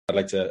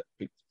I'd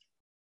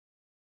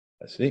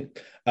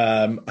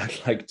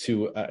like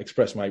to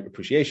express my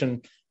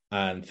appreciation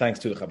and thanks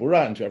to the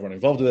Chabura and to everyone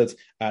involved with it.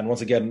 And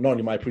once again, not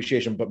only my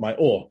appreciation, but my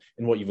awe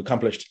in what you've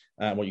accomplished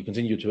and what you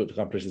continue to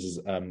accomplish. This is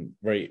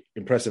very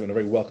impressive and a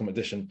very welcome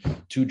addition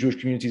to Jewish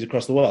communities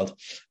across the world.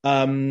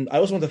 I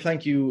also want to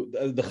thank you,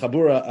 the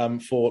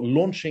Chabura, for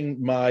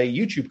launching my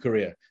YouTube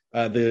career.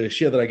 The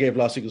shir that I gave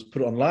last week was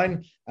put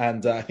online,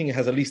 and I think it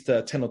has at least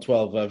 10 or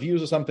 12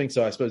 views or something.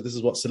 So I suppose this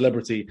is what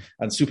celebrity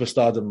and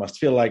superstardom must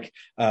feel like.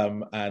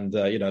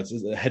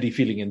 It's a heady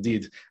feeling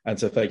indeed. And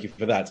so thank you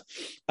for that.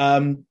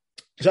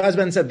 So as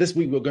Ben said, this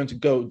week we're going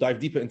to dive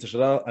deeper into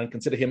Shadal and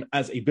consider him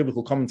as a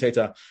biblical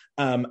commentator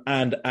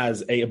and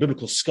as a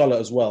biblical scholar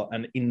as well,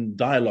 and in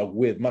dialogue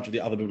with much of the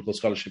other biblical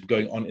scholarship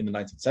going on in the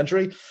 19th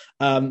century.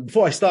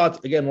 Before I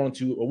start, again, one or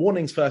two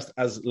warnings first.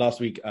 As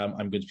last week, I'm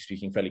going to be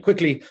speaking fairly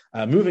quickly,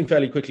 moving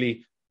fairly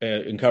quickly.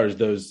 Encourage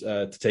those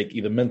to take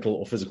either mental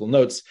or physical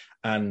notes,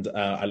 and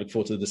I look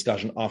forward to the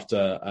discussion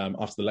after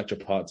the lecture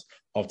part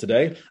of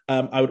today.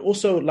 I would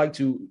also like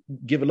to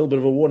give a little bit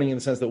of a warning in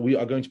the sense that we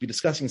are going to be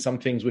discussing some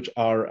things which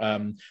are,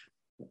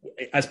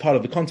 as part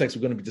of the context,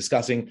 we're going to be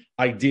discussing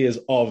ideas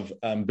of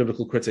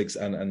biblical critics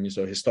and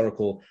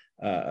historical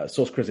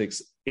source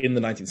critics in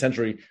the 19th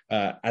century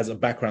as a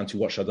background to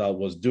what Shadal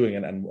was doing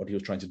and what he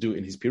was trying to do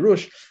in his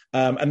Pirush.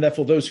 And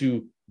therefore, those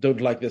who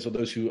don't like this, or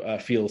those who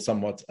feel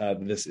somewhat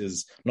this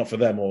is not for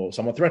them or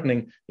somewhat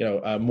threatening,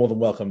 more than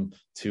welcome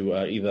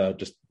to either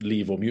just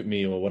leave or mute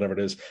me or whatever it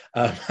is,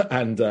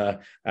 and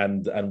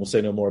we'll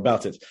say no more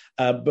about it.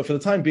 But for the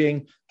time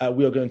being,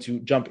 we are going to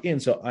jump in.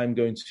 So I'm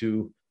going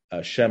to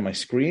share my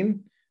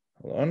screen.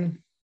 Hold on,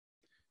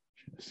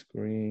 share the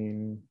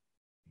screen,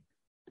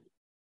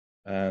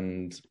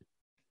 and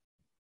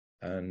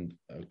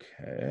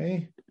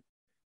okay,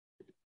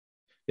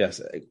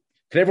 yes.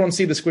 Can everyone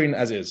see the screen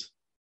as is?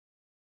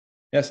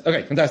 Yes.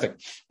 Okay. Fantastic.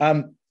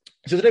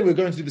 So today we're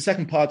going to do the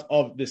second part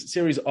of this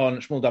series on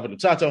Shmuel David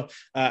Luzzatto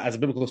as a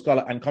biblical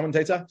scholar and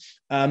commentator.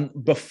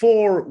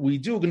 Before we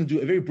do, we're going to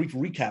do a very brief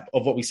recap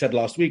of what we said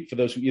last week for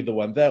those who either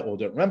weren't there or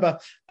don't remember.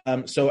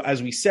 So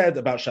as we said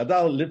about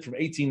Shadal, lived from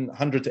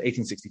 1800 to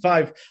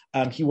 1865.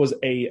 He was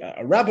a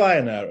rabbi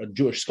and a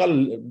Jewish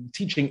scholar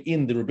teaching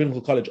in the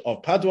Rabbinical College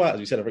of Padua, as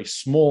we said, a very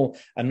small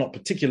and not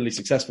particularly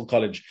successful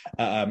college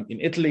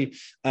in Italy.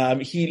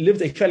 He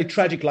lived a fairly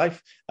tragic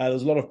life. There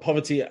was a lot of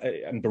poverty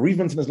and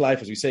bereavement in his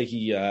life. As we say,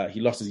 he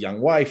lost his young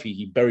wife,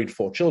 he buried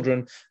 4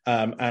 children,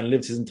 and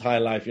lived his entire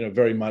life,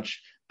 very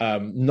much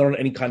not in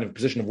any kind of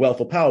position of wealth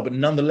or power, but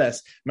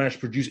nonetheless managed to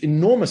produce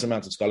enormous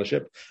amounts of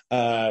scholarship,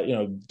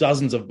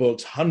 dozens of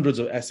books, hundreds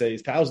of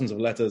essays, thousands of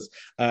letters,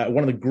 one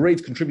of the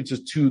great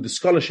contributors to the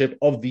scholarship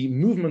of the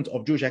movement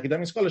of Jewish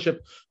academic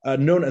scholarship,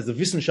 known as the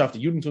Wissenschaft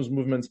Judentum's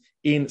movement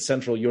in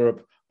Central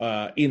Europe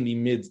in the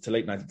mid to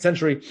late 19th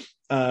century.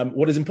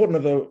 What is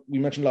important, though, we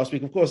mentioned last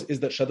week, of course, is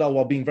that Shadal,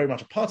 while being very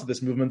much a part of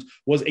this movement,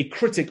 was a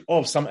critic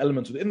of some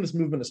elements within this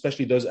movement,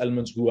 especially those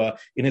elements who are,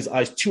 in his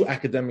eyes, too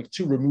academic,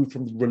 too removed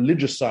from the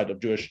religious side of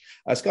Jewish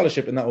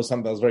scholarship. And that was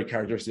something that was very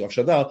characteristic of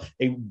Shadal,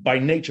 a by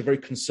nature very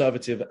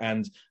conservative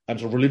and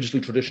sort of religiously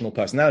traditional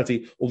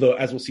personality. Although,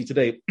 as we'll see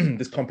today,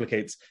 this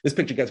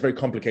picture gets very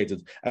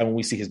complicated when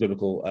we see his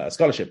biblical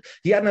scholarship.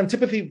 He had an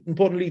antipathy,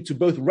 importantly, to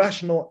both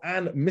rational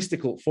and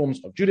mystical forms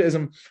of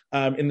Judaism,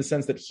 in the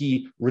sense that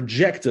he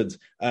rejected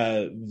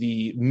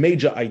the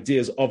major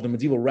ideas of the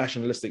medieval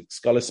rationalistic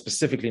scholars,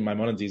 specifically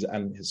Maimonides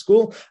and his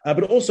school,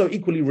 but also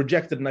equally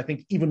rejected, and I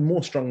think even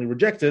more strongly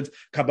rejected,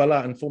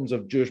 Kabbalah and forms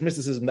of Jewish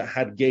mysticism that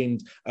had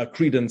gained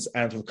credence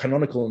and sort of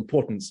canonical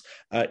importance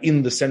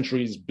in the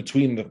centuries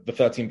between the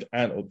 13th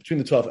or between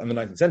the 12th and the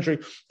 19th century.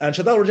 And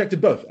Shadal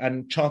rejected both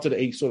and charted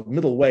a sort of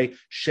middle way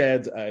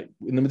shared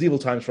in the medieval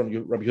times from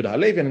Rabbi Yehuda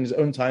Halevi and in his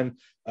own time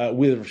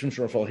with Rav Shimshon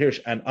Raphael Hirsch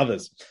and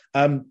others.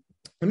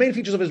 The main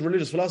features of his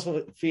religious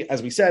philosophy,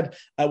 as we said,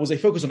 was a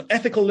focus on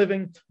ethical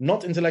living,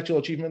 not intellectual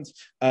achievements.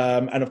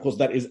 And of course,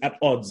 that is at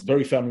odds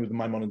very firmly with the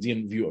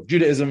Maimonidean view of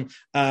Judaism.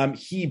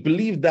 He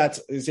believed that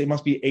it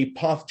must be a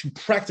path to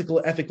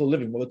practical ethical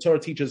living. What the Torah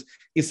teaches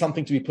is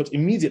something to be put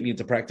immediately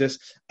into practice.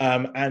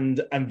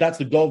 And that's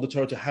the goal of the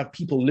Torah, to have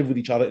people live with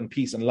each other in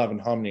peace and love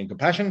and harmony and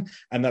compassion.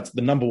 And that's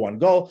the number one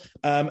goal.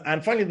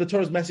 And finally, the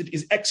Torah's message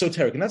is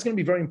exoteric. And that's going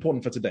to be very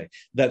important for today,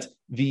 that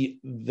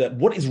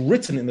what is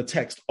written in the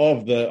text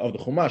of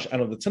the Chumash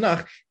and of the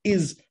Tanakh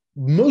is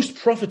most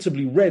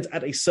profitably read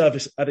at a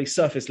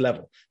surface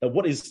level. That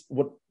what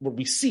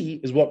we see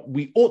is what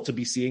we ought to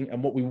be seeing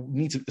and what we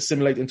need to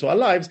assimilate into our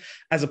lives,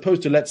 as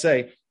opposed to, let's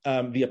say,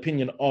 the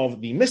opinion of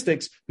the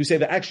mystics, who say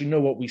that actually, no,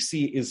 what we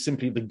see is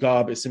simply the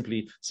garb, is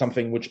simply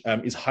something which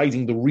is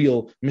hiding the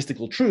real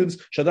mystical truths.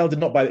 Shadal did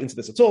not buy into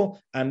this at all,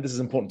 and this is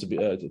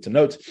important to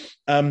note.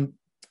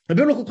 A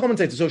biblical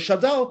commentator. So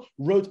Shadal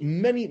wrote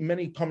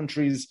many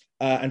commentaries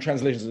and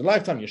translations in his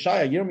lifetime.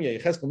 Yeshaya,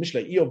 Yirmiyah, Yechezkel,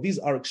 Mishlei, Eov. These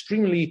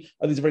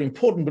are very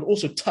important, but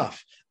also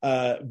tough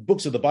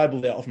books of the Bible.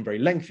 They're often very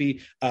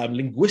lengthy.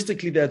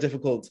 Linguistically, they're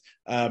difficult.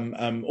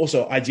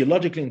 Also,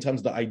 ideologically, in terms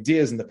of the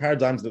ideas and the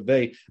paradigms that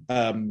they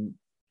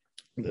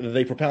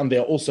they propound. They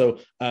are also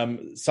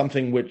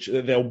something which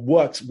they are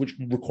works which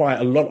require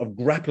a lot of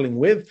grappling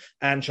with,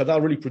 and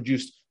Shadal really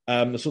produced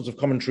the sorts of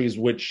commentaries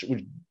which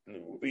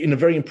in a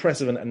very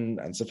impressive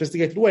and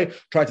sophisticated way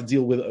try to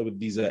deal with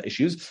these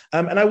issues.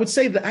 And I would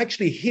say that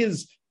actually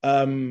his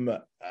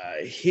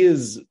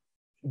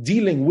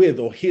dealing with,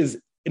 or his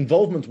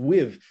involvement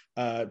with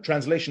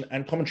translation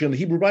and commentary on the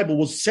Hebrew Bible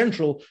was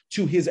central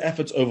to his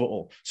efforts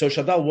overall. So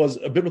Shadal was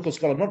a biblical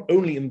scholar, not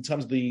only in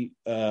terms of the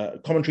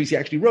commentaries he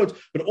actually wrote,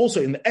 but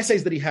also in the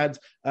essays that he had,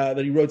 that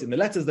he wrote, in the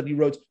letters that he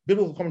wrote.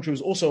 Biblical commentary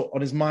was also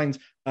on his mind,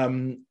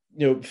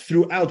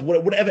 throughout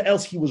whatever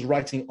else he was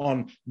writing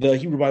on. The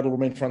Hebrew Bible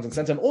remained front and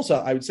center. And also,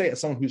 I would say,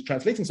 as someone who's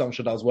translating some of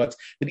Shadal's works,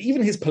 that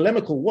even his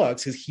polemical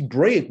works, his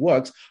Hebraic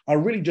works, are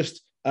really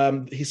just,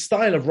 his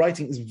style of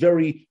writing is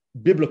very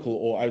biblical,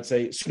 or I would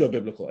say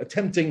pseudo-biblical,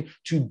 attempting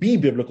to be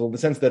biblical in the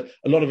sense that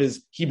a lot of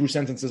his Hebrew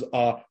sentences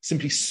are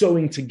simply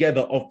sewing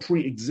together of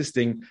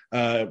pre-existing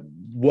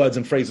words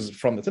and phrases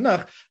from the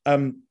Tanakh,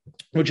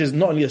 which is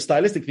not only a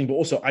stylistic thing, but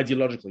also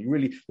ideologically.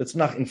 Really, the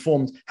Tanakh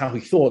informed how he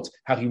thought,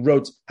 how he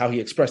wrote, how he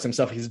expressed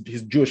himself.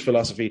 His Jewish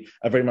philosophy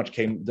very much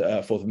came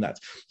forth in that.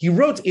 He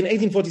wrote in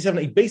 1847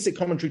 a basic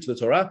commentary to the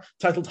Torah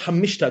titled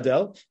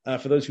Hamishtadel.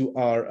 For those who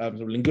are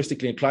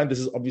linguistically inclined, this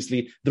is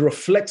obviously the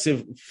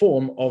reflexive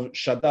form of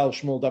Shadal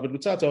Shmuel David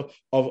Lutzato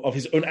of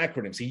his own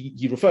acronyms.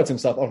 He referred to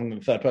himself often in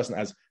the third person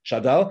as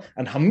Shadal,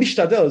 and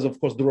Hamishtadel is, of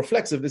course, the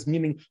reflexive, this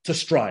meaning to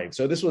strive.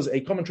 So this was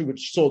a commentary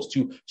which sought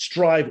to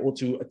strive or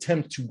to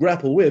attempt to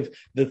grapple with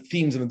the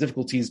themes and the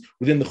difficulties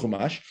within the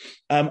Chumash.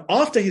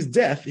 After his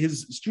death,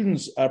 his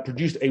students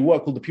produced a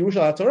work called the Pirush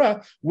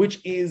al-Torah, which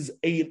is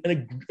a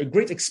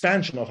great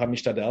expansion of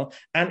Hamishtadel,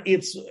 and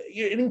it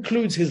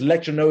includes his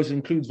lecture notes, it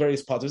includes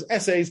various parts of his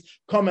essays,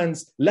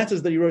 comments,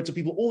 letters that he wrote to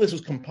people. All this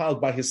was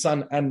compiled by his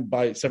son and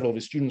by several of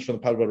his students from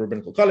the Palva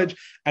Rabbinical College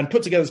and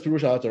put together as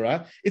Pirush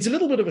al-Torah. It's a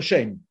little bit of a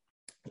shame,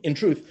 in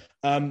truth,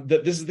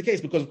 that this is the case,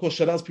 because, of course,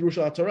 Shadal's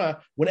Pirush al-Torah,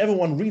 whenever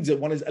one reads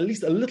it, one is at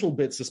least a little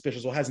bit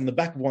suspicious, or has in the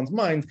back of one's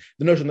mind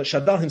the notion that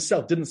Shadal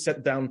himself didn't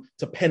sit down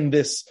to pen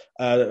this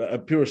commentary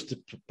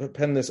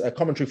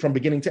from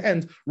beginning to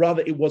end.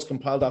 Rather, it was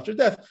compiled after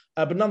death.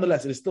 But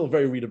nonetheless, it is still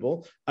very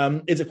readable.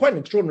 It's quite an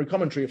extraordinary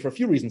commentary for a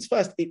few reasons.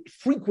 First, it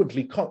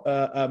frequently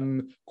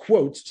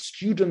quotes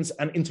students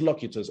and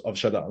interlocutors of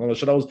Shadal. In other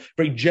words, Shadal was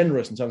very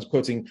generous in terms of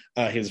quoting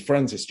his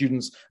friends, his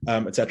students,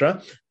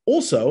 etc.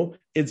 Also,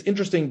 it's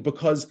interesting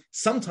because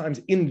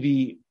sometimes in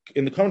the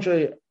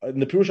commentary,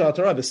 in the Pirush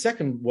al-Torah, the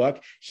second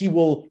work, he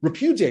will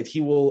repudiate, he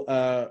will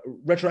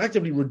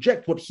retroactively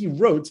reject what he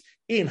wrote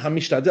in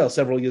Hamishtadel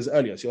several years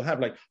earlier. So you'll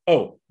have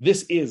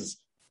this is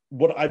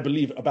what I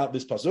believe about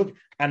this pasuk,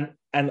 and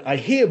I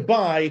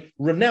hereby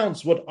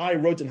renounce what I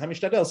wrote in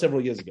Hamishtadel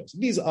several years ago. So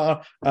these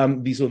are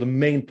the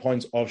main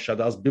points of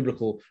Shadal's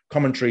biblical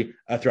commentary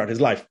throughout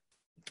his life.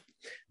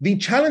 The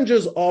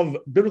challenges of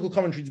biblical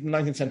commentary in the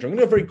 19th century. I'm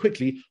going to go very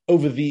quickly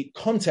over the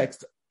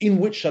context in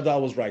which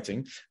Shadal was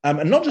writing,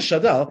 and not just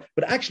Shadal,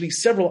 but actually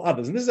several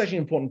others. And this is actually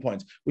an important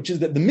point, which is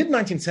that the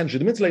mid-19th century,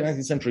 the mid to late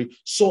 19th century,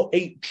 saw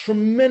a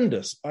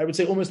tremendous, I would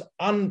say almost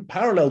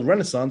unparalleled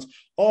renaissance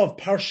of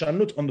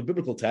parshanut on the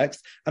biblical text,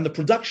 and the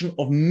production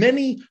of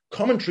many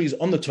commentaries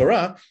on the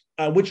Torah,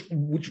 which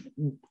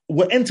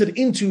were entered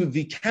into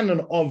the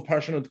canon of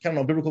parshanut, the canon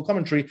of biblical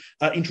commentary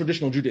in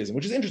traditional Judaism,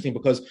 which is interesting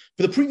because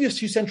for the previous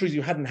 2 centuries,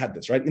 you hadn't had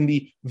this, right? In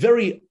the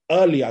very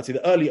early, I'd say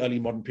the early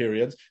modern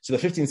periods, so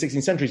the 15th,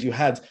 16th centuries, you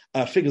had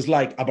figures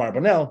like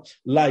Abarbanel,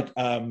 like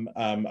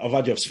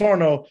Avadia of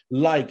Sforno,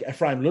 like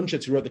Ephraim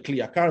Lunchitz, who wrote the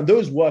Kli Yakar, and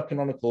those were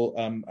canonical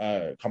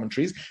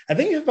commentaries. And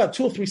then you have about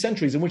 2 or 3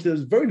 centuries in which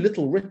there's very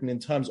little written in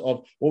terms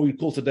of what we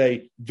call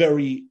today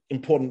very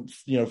important,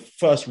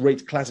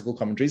 first-rate classical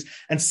commentaries.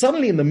 And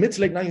suddenly in the mid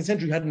to late 19th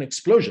century, you had an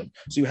explosion.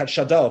 So you had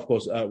Shadal, of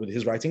course, with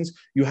his writings.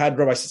 You had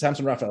Rabbi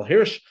Samson Raphael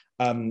Hirsch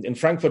in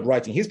Frankfurt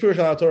writing his Pirush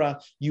al-Torah.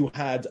 You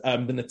had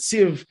the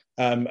Netziv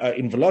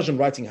in Volozhin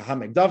writing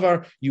Hamek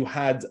Davar. You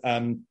had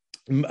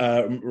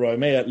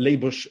Romeya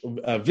Leibush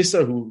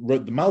Visser, who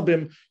wrote the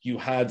Malbim. You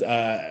had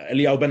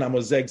Eliyahu ben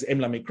Amozeg's Em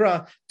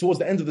LaMikra. Towards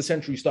the end of the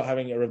century, you start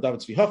having Rav David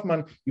Tzvi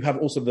Hoffman. You have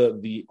also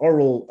the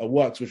oral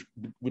works, which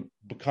would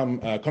become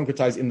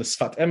concretized in the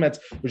Sfat Emet,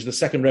 which is the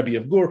second Rebbe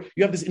of Gur.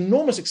 You have this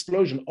enormous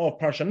explosion of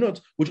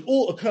Parshanut, which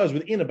all occurs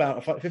within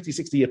about a 50,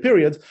 60-year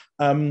period,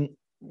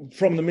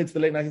 from the mid to the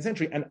late 19th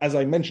century. And as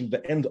I mentioned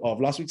at the end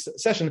of last week's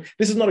session,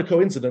 this is not a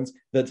coincidence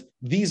that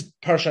these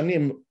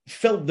Parshanim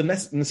felt the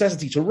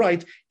necessity to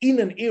write in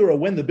an era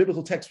when the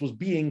biblical text was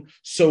being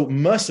so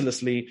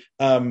mercilessly,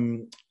 I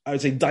would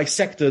say,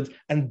 dissected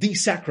and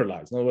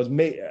desacralized. In other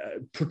words,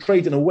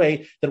 portrayed in a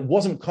way that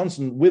wasn't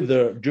consonant with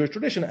the Jewish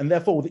tradition. And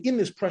therefore, within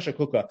this pressure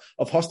cooker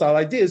of hostile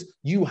ideas,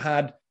 you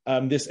had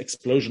this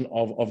explosion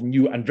of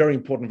new and very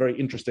important, very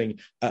interesting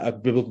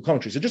biblical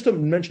commentary. So just to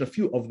mention a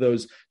few of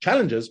those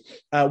challenges,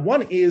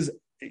 one is,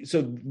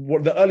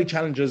 the early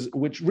challenges,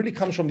 which really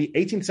comes from the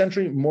 18th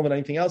century more than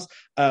anything else,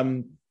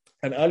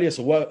 and earlier,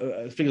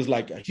 so figures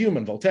like Hume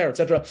and Voltaire,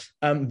 etc.,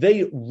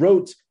 they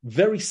wrote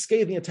very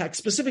scathing attacks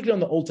specifically on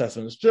the Old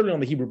Testament, especially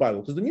on the Hebrew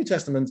Bible, because the New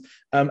Testament,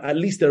 at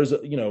least there is,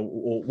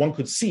 or one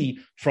could see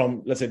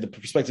from, let's say, the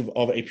perspective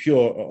of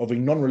a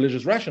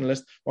non-religious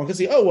rationalist, one could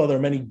see, oh, well, there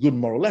are many good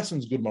moral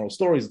lessons, good moral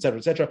stories, etc.,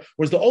 etc.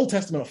 Whereas the Old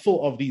Testament are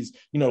full of these,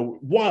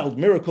 wild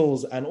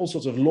miracles and all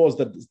sorts of laws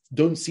that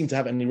don't seem to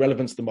have any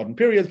relevance to the modern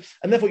period,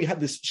 and therefore you had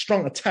this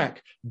strong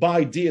attack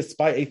by deists,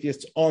 by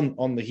atheists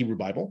on the Hebrew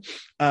Bible.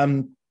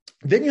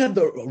 Then you had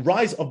the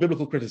rise of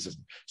biblical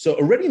criticism. So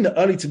already in the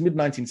early to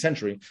mid-19th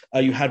century,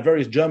 you had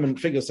various German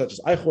figures such as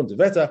Eichhorn, De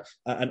Wette,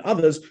 and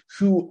others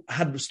who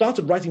had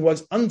started writing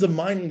works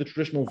undermining the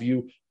traditional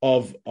view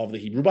of the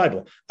Hebrew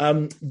Bible.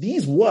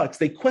 These works,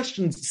 they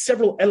questioned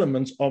several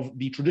elements of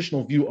the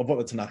traditional view of what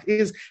the Tanakh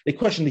is. They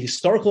questioned the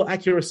historical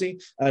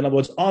accuracy. In other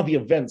words, are the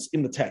events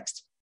in the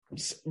text,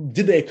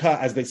 did they occur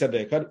as they said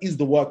they occurred? Is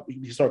the work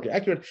historically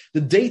accurate?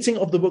 The dating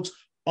of the books,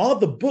 are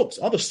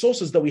the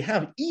sources that we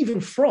have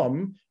even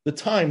from the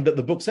time that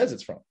the book says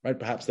it's from, right?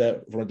 Perhaps they're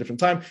from a different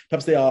time.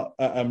 Perhaps they are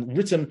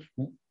written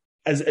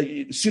as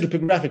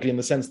pseudepigraphically in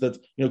the sense that,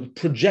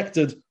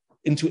 projected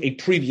into a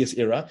previous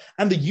era,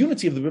 and the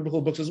unity of the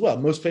biblical books as well.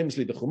 Most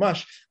famously, the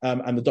Chumash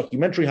and the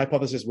documentary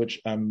hypothesis, which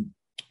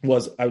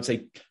was, I would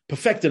say,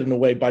 perfected in a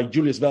way by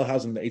Julius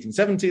Wellhausen in the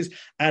 1870s,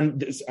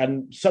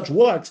 and such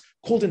works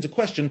called into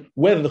question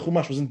whether the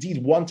Chumash was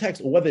indeed one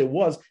text or whether it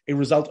was a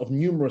result of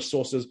numerous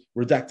sources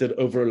redacted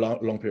over a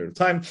long period of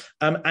time.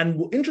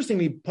 And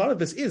interestingly, part of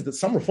this is that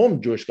some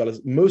Reformed Jewish scholars,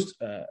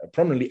 most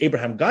prominently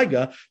Abraham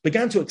Geiger,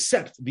 began to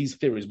accept these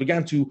theories,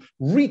 began to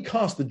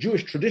recast the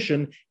Jewish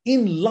tradition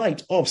in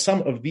light of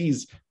some of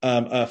these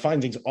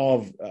findings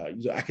of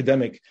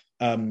academic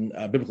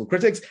biblical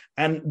critics,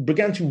 and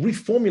began to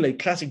reformulate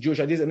classic Jewish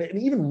ideas and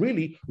even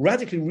really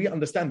radically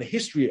re-understand the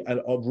history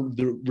of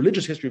the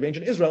religious history of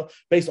ancient Israel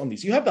based on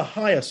these. You have the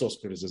higher source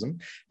criticism.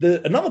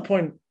 Another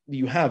point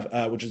you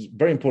have, which is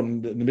very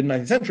important in the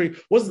mid-19th century,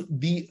 was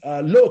the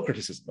lower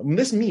criticism. And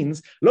this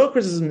means lower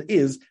criticism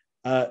is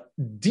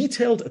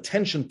detailed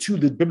attention to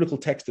the biblical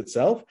text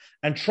itself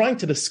and trying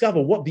to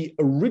discover what the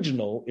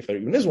original, if there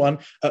even is one,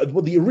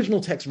 what the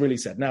original text really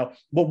said. Now,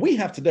 what we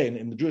have today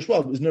in the Jewish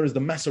world is known as the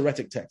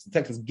Masoretic text. The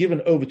text is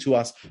given over to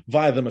us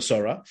via the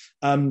Masorah.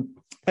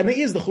 And it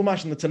is the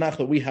Chumash and the Tanakh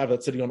that we have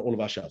that's sitting on all of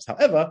our shelves.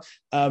 However,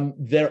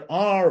 there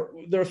are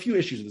a few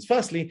issues with this.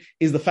 Firstly,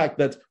 is the fact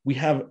that we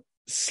have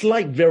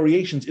slight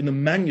variations in the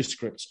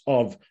manuscripts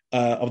of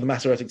the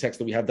Masoretic text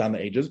that we have down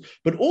the ages,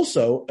 but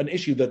also an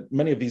issue that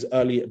many of these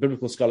early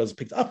biblical scholars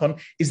picked up on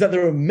is that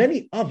there are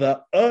many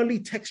other early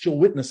textual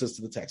witnesses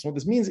to the text. What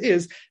this means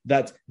is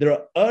that there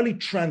are early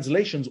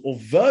translations or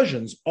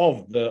versions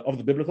of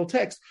the biblical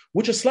text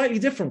which are slightly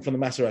different from the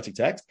Masoretic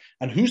text,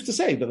 and who's to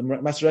say that the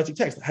Masoretic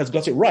text has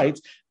got it right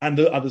and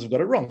the others have got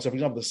it wrong? So, for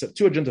example, the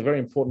Septuagint, a very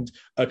important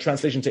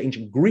translation to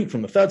ancient Greek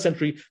from the 3rd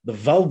century, the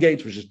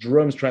Vulgate, which is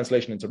Jerome's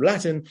translation into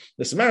Latin,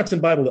 the Samaritan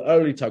Bible, the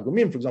early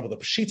Targumim, for example, the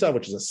Peshitta,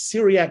 which is a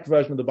Syriac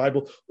version of the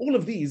Bible. All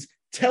of these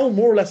tell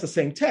more or less the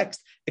same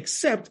text,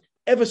 except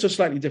ever so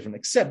slightly different,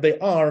 except they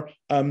are,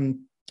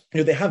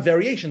 they have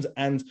variations,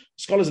 and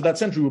scholars of that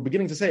century were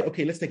beginning to say,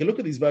 okay, let's take a look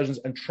at these versions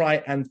and try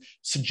and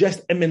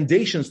suggest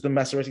emendations to the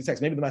Masoretic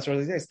text. Maybe the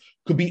Masoretic text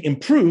could be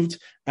improved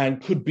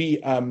and could be,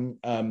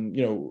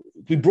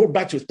 be brought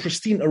back to its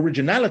pristine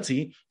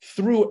originality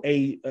through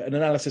an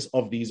analysis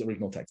of these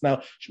original texts.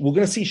 Now, we're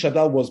going to see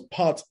Shadal was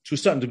part, to a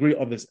certain degree,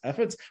 of this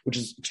effort, which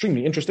is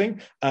extremely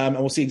interesting, and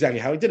we'll see exactly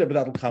how he did it, but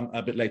that'll come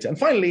a bit later. And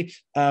finally,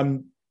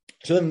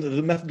 so then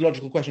the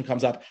methodological question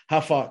comes up: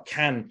 how far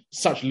can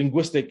such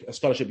linguistic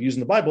scholarship be used in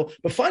the Bible?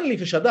 But finally,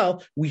 for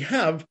Shadal, we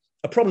have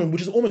a problem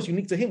which is almost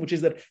unique to him, which is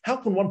that how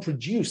can one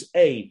produce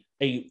a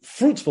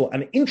fruitful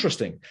and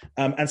interesting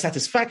and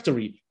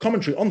satisfactory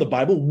commentary on the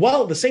Bible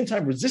while at the same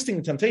time resisting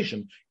the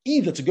temptation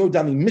either to go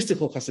down the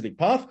mystical Hasidic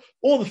path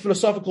or the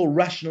philosophical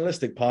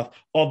rationalistic path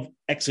of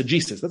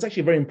exegesis? That's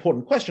actually a very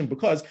important question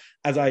because,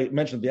 as I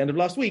mentioned at the end of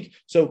last week,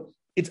 so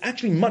it's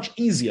actually much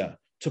easier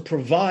to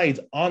provide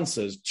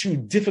answers to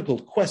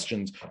difficult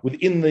questions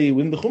within the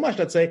Chumash,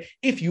 let's say,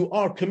 if you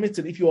are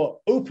committed, if you are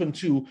open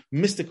to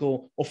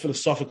mystical or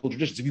philosophical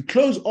traditions. If you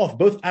close off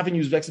both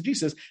avenues of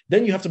exegesis,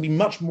 then you have to be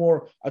much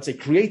more, I'd say,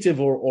 creative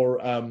or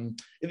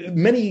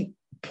many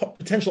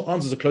potential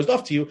answers are closed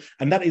off to you,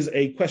 and that is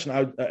a question,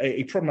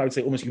 a problem I would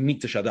say almost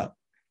unique to Shadal.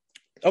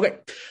 Okay,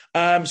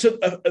 so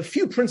a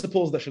few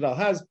principles that Shadal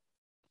has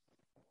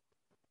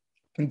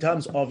in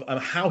terms of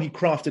how he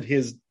crafted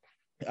his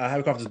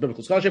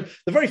biblical scholarship.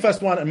 The very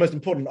first one and most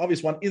important,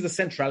 obvious one, is the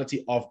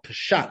centrality of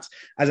Peshat.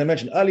 As I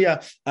mentioned earlier,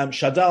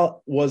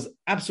 Shadal was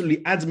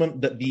absolutely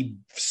adamant that the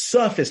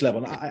surface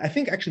level, and I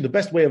think actually the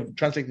best way of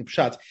translating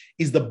Peshat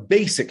is the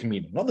basic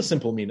meaning, not the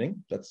simple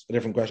meaning, that's a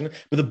different question,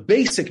 but the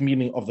basic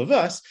meaning of the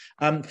verse.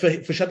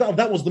 For Shadal,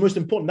 that was the most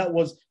important. That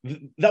was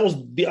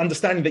the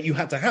understanding that you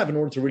had to have in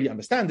order to really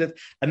understand it,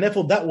 and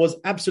therefore that was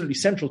absolutely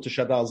central to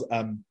Shadal's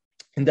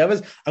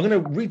endeavors. I'm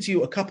going to read to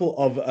you a couple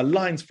of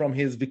lines from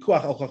his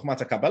Vikuach al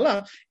Chochmat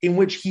HaKabbalah, in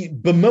which he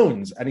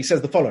bemoans, and he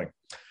says the following: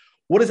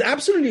 What is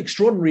absolutely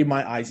extraordinary in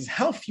my eyes is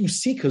how few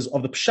seekers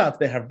of the Pshat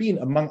there have been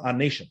among our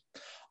nation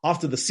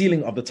after the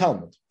sealing of the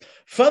Talmud.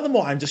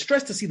 Furthermore, I'm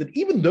distressed to see that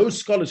even those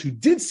scholars who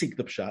did seek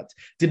the Pshat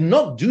did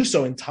not do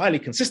so entirely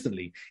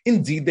consistently.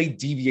 Indeed, they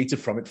deviated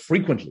from it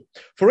frequently.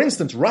 For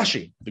instance,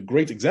 Rashi, the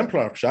great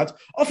exemplar of Pshat,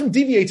 often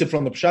deviated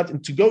from the Pshat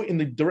and to go in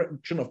the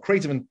direction of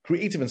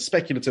creative and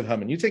speculative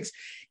hermeneutics,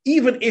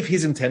 even if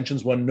his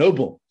intentions were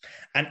noble.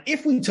 And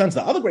if we turn to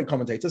the other great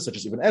commentators, such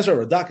as Ibn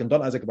Ezra, Radak, and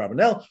Don Isaac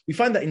Abravanel, we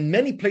find that in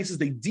many places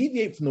they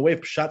deviate from the way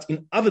of Pshat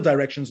in other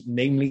directions,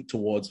 namely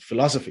towards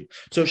philosophy.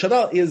 So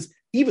Shadal is,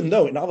 even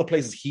though in other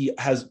places he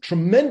has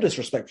tremendous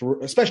respect for,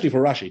 especially for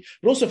Rashi,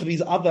 but also for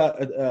these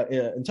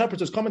other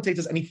interpreters,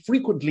 commentators, and he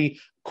frequently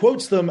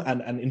quotes them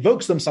and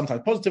invokes them,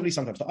 sometimes positively,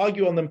 sometimes to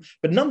argue on them.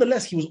 But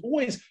nonetheless, he was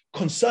always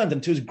concerned,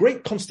 and to his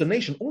great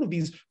consternation, all of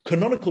these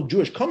canonical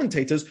Jewish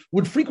commentators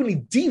would frequently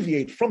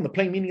deviate from the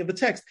plain meaning of the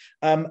text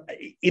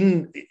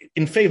in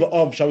favor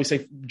of, shall we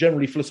say,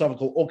 generally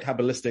philosophical or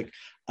Kabbalistic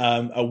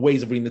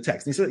ways of reading the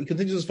text. And he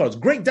continues as follows: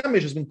 great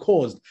damage has been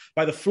caused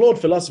by the flawed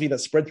philosophy that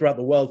spread throughout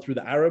the world through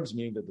the Arabs,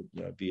 meaning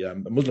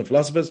the Muslim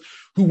philosophers,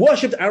 who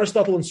worshipped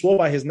Aristotle and swore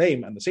by his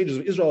name, and the sages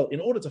of Israel, in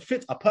order to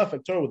fit a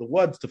perfect Torah with the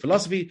words to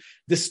philosophy,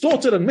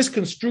 distorted and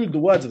misconstrued the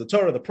words of the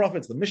Torah, the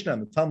prophets, the Mishnah,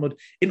 and the Talmud,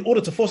 in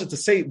order to force it to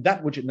say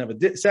that which it never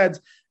said.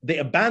 They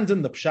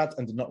abandoned the Pshat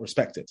and did not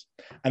respect it.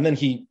 And then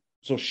he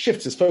sort of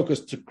shifts his focus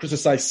to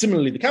criticize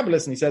similarly the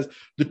Kabbalists, and he says,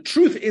 the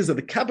truth is that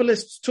the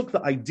Kabbalists took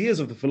the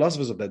ideas of the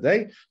philosophers of their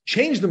day,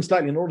 changed them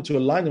slightly in order to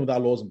align them with our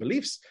laws and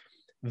beliefs.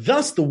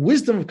 Thus, the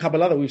wisdom of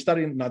Kabbalah that we've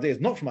studied in our day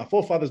is not from our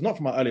forefathers, not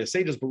from our earlier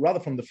sages, but rather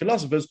from the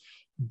philosophers,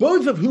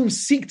 both of whom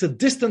seek to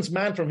distance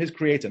man from his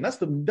creator. And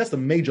that's the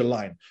major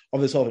line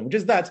of this whole thing, which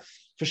is that,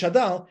 for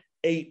Shadal,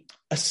 a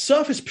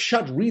surface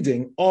pshat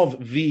reading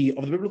of the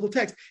biblical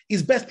text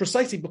is best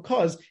precisely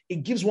because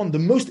it gives one the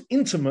most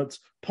intimate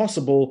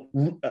possible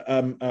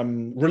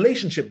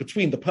relationship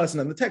between the person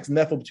and the text, and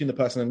therefore between the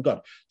person and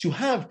God. To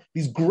have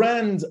these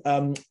grand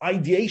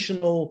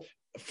ideational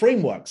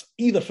frameworks,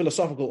 either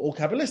philosophical or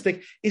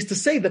Kabbalistic, is to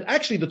say that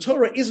actually the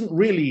Torah isn't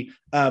really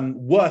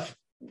worth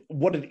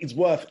what it is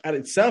worth at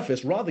its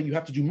surface. Rather, you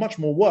have to do much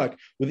more work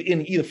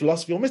within either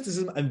philosophy or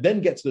mysticism and then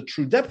get to the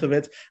true depth of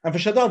it. And for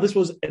Shadal, this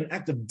was an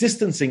act of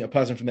distancing a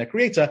person from their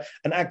creator,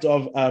 an act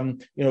of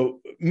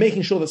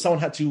making sure that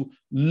someone had to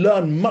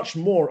learn much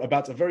more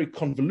about a very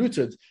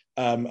convoluted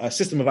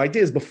system of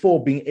ideas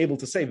before being able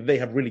to say that they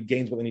have really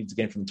gained what they need to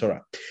gain from the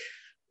Torah.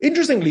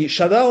 Interestingly,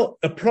 Shadal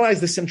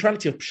applies the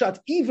centrality of Pshat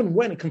even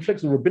when it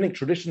conflicts with rabbinic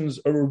traditions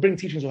or rabbinic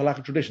teachings or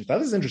halakhic traditions. Now,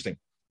 this is interesting.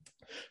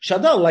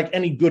 Shadal, like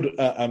any good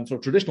sort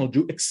of traditional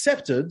Jew,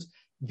 accepted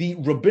the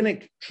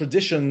rabbinic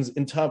traditions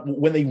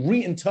when they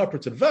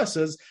reinterpreted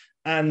verses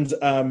and he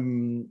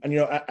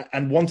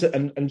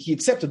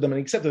accepted them and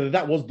he accepted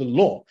that was the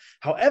law.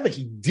 However,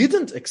 he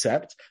didn't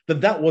accept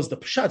that was the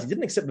pshat. He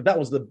didn't accept that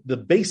was the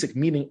basic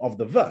meaning of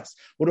the verse.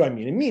 What do I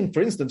mean? I mean,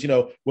 for instance,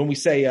 when we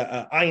say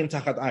ayin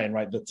tachat ayin,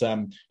 right? That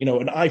an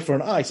eye for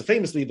an eye. So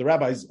famously, the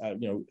rabbis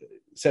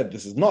said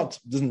this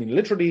doesn't mean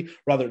literally,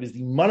 rather it is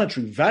the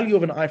monetary value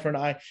of an eye for an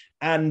eye.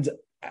 And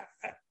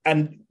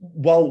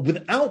while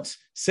without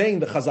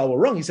saying that Chazal were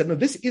wrong, he said, no,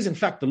 this is in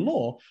fact the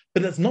law,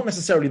 but that's not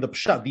necessarily the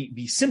pshat.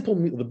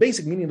 The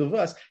basic meaning of the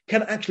verse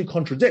can actually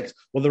contradict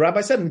what the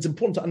rabbi said, and it's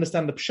important to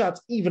understand the pshat,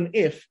 even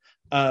if,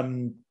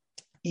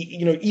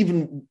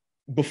 even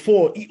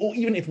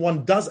if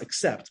one does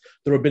accept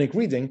the rabbinic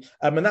reading,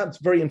 and that's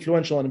very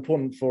influential and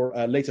important for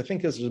later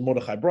thinkers, such as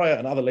Mordechai Breuer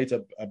and other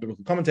later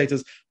biblical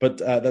commentators, but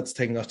that's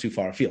taking us too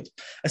far afield.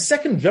 A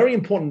second very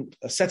important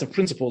set of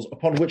principles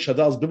upon which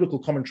Shadal's biblical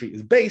commentary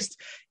is based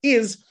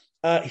is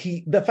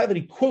the fact that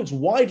he quotes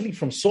widely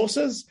from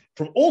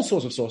all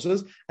sorts of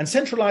sources, and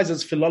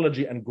centralizes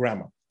philology and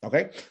grammar.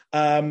 Okay,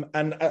 and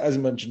as I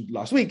mentioned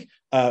last week,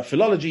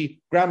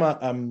 philology, grammar,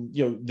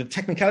 the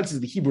technicalities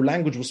of the Hebrew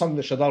language was something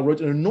that Shadal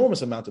wrote an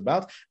enormous amount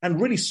about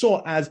and really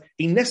saw as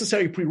a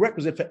necessary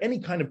prerequisite for any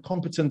kind of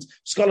competent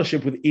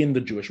scholarship within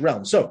the Jewish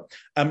realm. So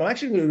I'm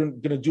actually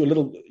going to do a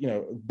little,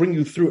 bring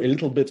you through a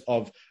little bit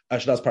of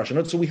Shadal's parasha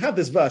notes. So we have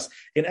this verse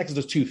in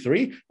Exodus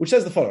 2:3, which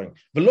says the following: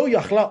 "V'lo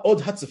yachla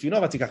od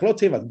hatzafina v'tikach lo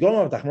teva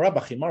v'goma v'tachmara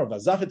b'chimar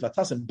v'zafet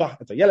v'tasim bach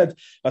et hayeled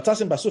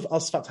v'tasim basuf al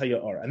sfat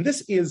hayor." And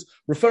this is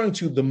referring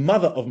to the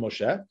mother of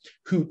Moshe,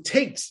 who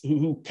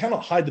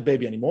cannot hide the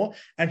baby anymore,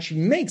 and she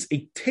makes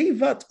a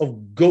tevat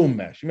of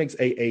gomer. She makes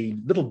a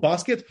little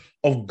basket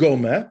of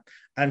gomer,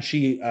 and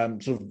she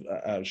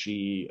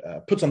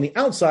puts on the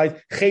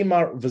outside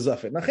chemar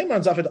v'zafet. Now, chemar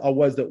and zafet are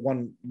words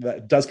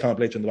that does come up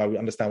later in the Bible. We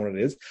understand what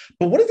it is.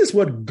 But what does this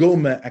word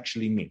gomer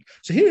actually mean?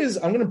 So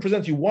I'm going to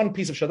present you one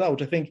piece of Shadal,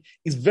 which I think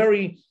is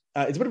very.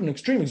 It's a bit of an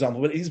extreme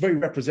example, but it is very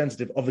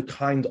representative of the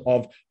kind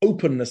of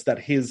openness that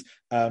his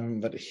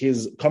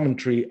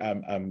commentary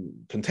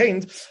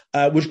contained,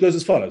 which goes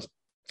as follows.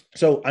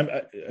 So I'm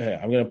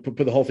going to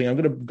put the whole thing. I'm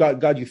going to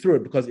guide you through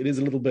it because it is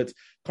a little bit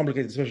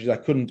complicated, especially as I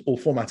couldn't all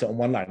format it on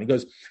one line. It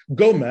goes,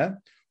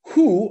 Gomer,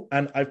 who,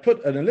 and I've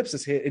put an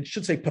ellipsis here, it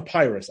should say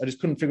papyrus. I just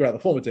couldn't figure out the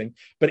formatting,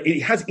 but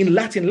it has in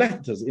Latin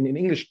letters, in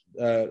English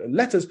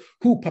letters,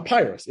 who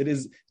papyrus. It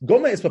is,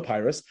 Goma is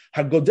papyrus,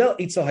 hagodel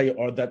itzel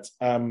hayor,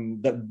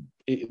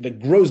 that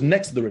grows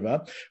next to the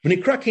river.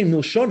 V'nikrakim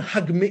milshon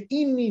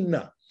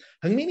hagmeinina.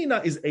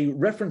 Hagmeinina is a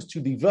reference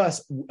to the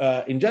verse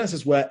in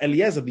Genesis where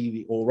Eliezer,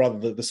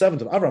 the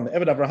servant of Abraham, the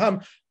Eved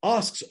Abraham,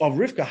 asks of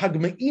Rivka,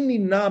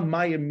 hagmeinina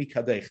mayim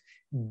mikadech.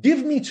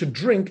 Give me to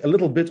drink a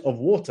little bit of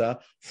water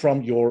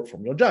from your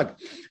jug.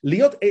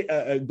 Liot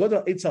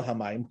godel etzel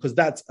hamayim, because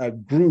that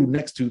grew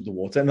next to the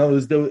water. In other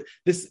words,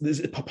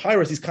 this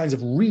papyrus, these kinds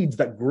of reeds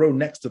that grow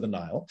next to the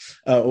Nile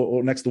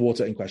or next to the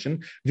water in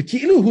question.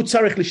 V'ki'ilu hu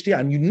tzarech lishtia,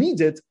 and you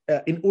need it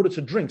in order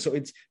to drink. So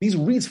these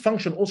reeds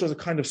function also as a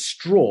kind of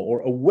straw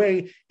or a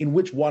way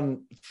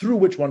through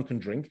which one can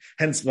drink.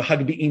 Hence,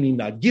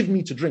 v'hagbi'inina, give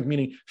me to drink,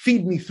 meaning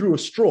feed me through a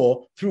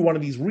straw, through one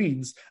of these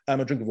reeds,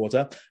 a drink of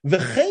water.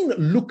 V'chein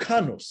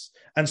lukan.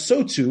 And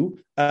so too,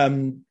 this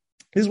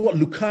is what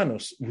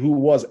Lucanus, who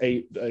was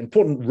an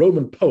important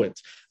Roman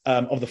poet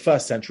of the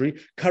first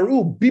century,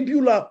 karu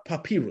bibula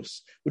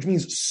papyrus, which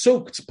means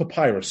soaked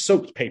papyrus,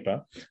 soaked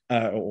paper,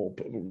 or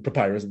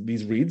papyrus,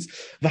 these reeds.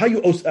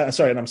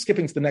 And I'm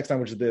skipping to the next line,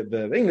 which is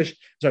the English,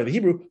 the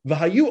Hebrew.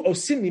 V'hayu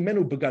osim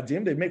mimenu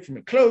begadim, they make from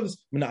it clothes,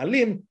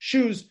 mena'alim,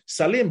 shoes,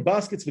 salim,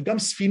 baskets, v'gam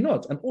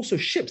sfinot, and also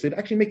ships. They'd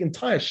actually make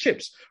entire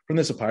ships from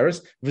this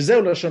papyrus.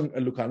 V'zeu lashon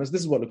Lucanus,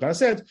 this is what Lucanus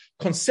said,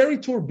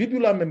 conseritur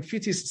bibula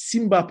memphitis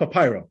simba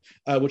papyro,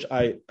 which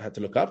I had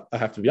to look up, I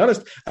have to be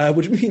honest,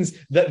 which means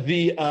that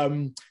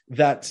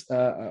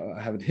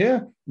I have it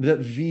here, that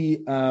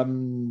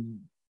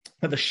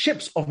the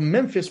ships of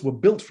Memphis were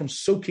built from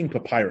soaking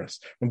papyrus,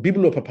 from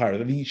bibulo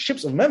papyrus. The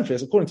ships of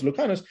Memphis, according to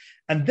Lucanus,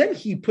 and then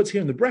he puts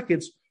here in the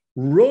brackets,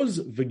 Roz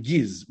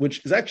Vegiz,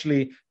 which is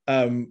actually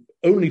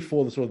only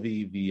for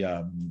the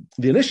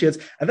initiates,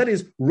 and that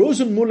is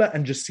Rosenmuller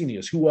and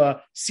Gesenius, who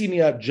were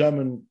senior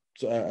German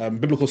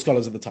biblical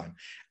scholars at the time.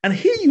 And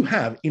here you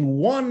have, in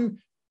one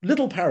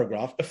little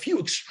paragraph, a few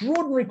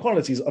extraordinary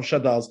qualities of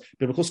Shadal's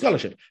biblical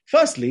scholarship.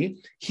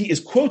 Firstly, he is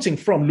quoting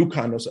from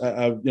Lucanus,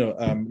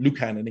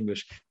 Lucan in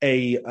English,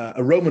 a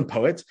Roman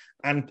poet,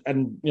 and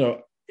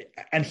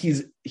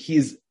he's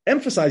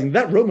emphasizing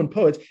that Roman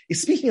poet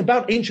is speaking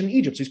about ancient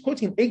Egypt. So he's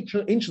quoting an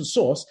ancient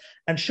source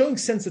and showing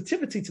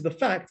sensitivity to the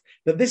fact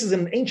that this is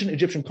an ancient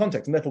Egyptian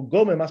context, and therefore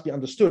Gomer must be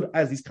understood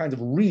as these kinds of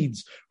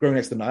reeds growing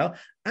next to the Nile.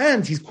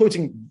 And he's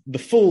quoting the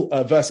full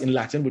verse in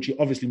Latin, which he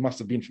obviously must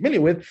have been familiar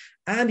with.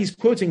 And he's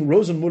quoting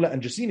Rosenmuller and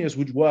Gesenius,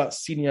 which were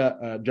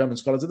senior German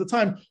scholars at the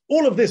time.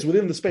 All of this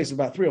within the space of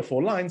about 3 or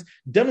 4 lines,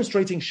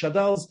 demonstrating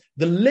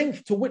the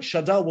length to which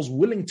Shadal was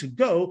willing to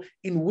go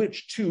in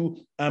which to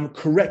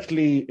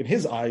correctly, in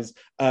his eyes,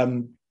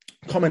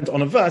 comment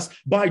on a verse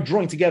by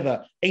drawing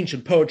together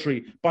ancient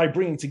poetry, by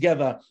bringing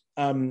together,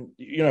 parts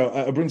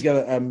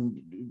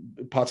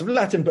of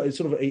Latin, but it's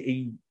sort of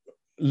a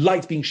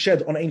light being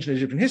shed on ancient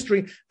Egyptian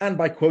history, and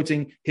by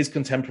quoting his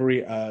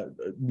contemporary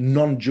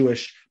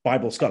non-Jewish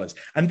Bible scholars.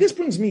 And this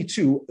brings me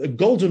to a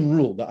golden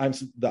rule that I'm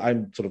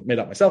sort of made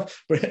up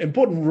myself, but an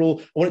important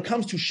rule when it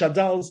comes to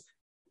Shadal's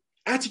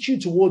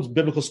attitude towards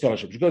biblical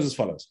scholarship, which goes as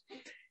follows.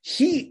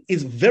 He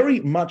is very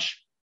much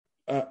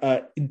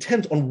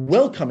intent on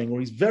welcoming,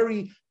 or he's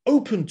very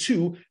open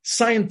to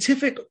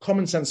scientific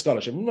common sense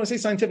scholarship. When I say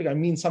scientific, I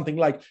mean something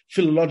like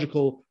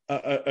philological,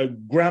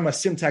 grammar,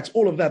 syntax,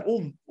 all of that,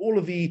 all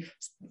of the,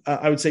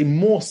 I would say,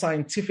 more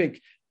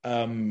scientific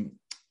elements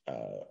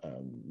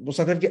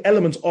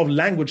of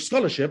language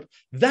scholarship.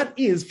 That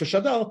is, for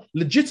Shadal,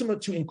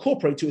 legitimate to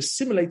incorporate, to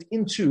assimilate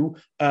into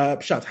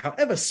Pshat.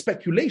 However,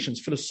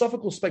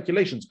 philosophical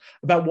speculations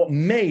about what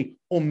may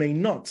or may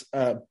not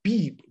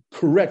be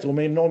correct, or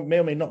may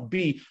or may not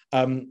be,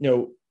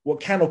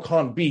 what can or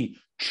can't be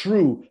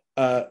true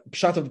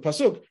Pshat of the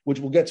Pasuk, which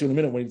we'll get to in a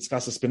minute when he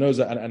discusses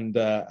Spinoza and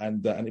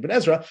Ibn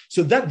Ezra.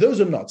 So that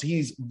those are not.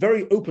 He's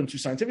very open to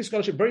scientific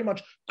scholarship, very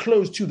much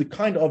closed to the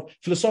kind of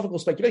philosophical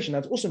speculation.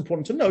 And it's also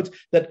important to note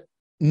that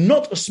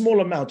not a small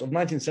amount of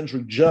 19th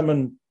century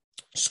German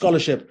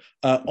scholarship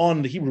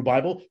on the Hebrew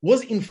Bible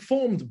was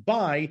informed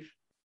by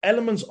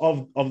elements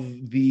of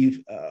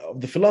the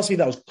philosophy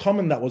that was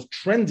common, that was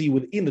trendy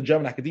within the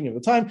German academia at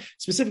the time,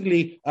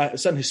 specifically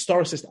certain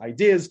historicist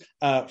ideas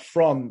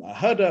from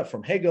Herder,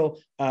 from Hegel,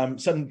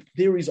 certain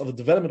theories of the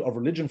development of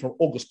religion from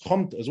Auguste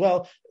Comte as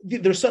well.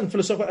 There are certain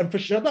philosophers, and for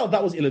Shadal,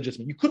 that was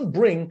illegitimate. You couldn't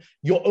bring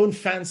your own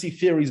fancy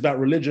theories about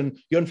religion,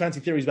 your own fancy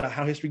theories about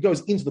how history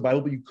goes into the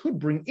Bible, but you could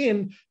bring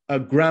in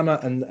grammar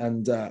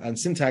and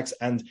syntax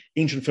and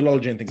ancient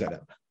philology and things like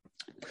that.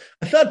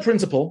 A third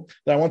principle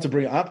that I want to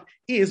bring up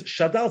is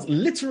Shadal's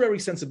literary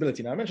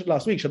sensibility. Now, I mentioned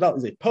last week, Shadal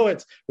is a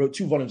poet, wrote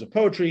 2 volumes of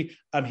poetry.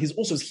 His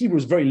Hebrew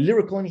is very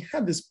lyrical, and he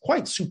had this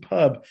quite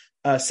superb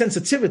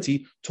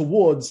sensitivity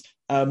towards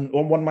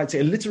one might say,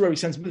 a literary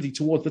sensibility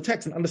towards the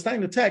text and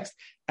understanding the text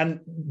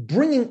and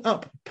bringing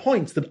up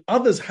points that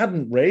others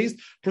hadn't raised,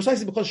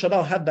 precisely because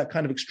Shadal had that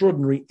kind of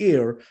extraordinary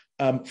ear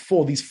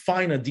for these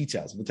finer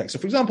details of the text. So,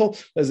 for example,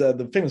 there's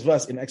the famous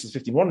verse in Exodus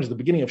 15:1, which is the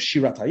beginning of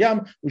Shirat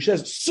Hayam, which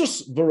says,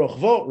 Sus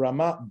v'rochvo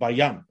rama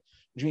bayam,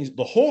 which means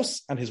the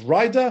horse and his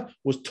rider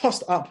was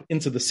tossed up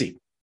into the sea.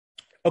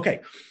 Okay,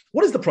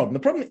 what is the problem? The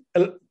problem,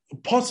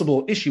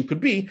 possible issue could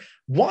be,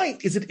 why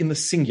is it in the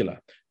singular?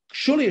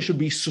 Surely it should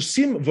be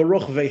susim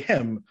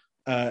v'rochvehem,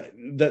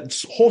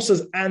 that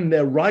horses and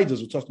their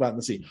riders were tossed about in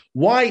the sea.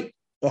 Why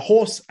the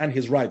horse and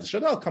his riders?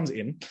 Shadal comes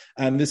in,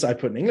 and this I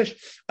put in English,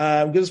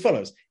 goes as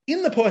follows.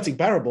 In the poetic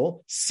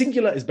parable,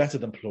 singular is better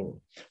than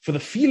plural, for the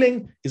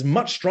feeling is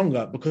much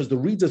stronger because the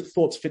reader's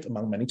thoughts fit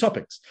among many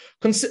topics.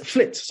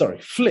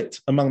 Flit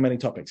among many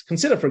topics.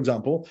 Consider, for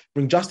example,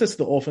 bring justice to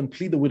the orphan,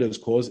 plead the widow's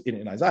cause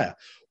in Isaiah.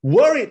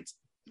 Were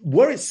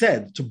it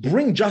said to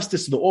bring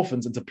justice to the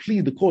orphans and to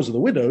plead the cause of the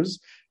widows,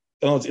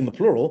 in the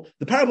plural,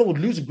 the parable would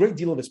lose a great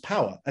deal of its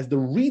power, as the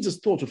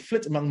reader's thoughts would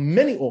flit among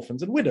many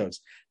orphans and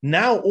widows.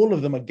 Now all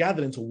of them are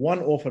gathered into one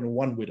orphan and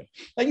one widow.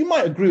 Now you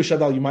might agree with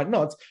Shadal, you might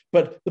not,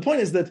 but the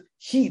point is that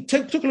he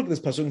took a look at this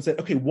passage and said,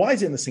 okay, why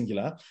is it in the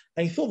singular?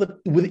 And he thought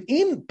that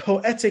within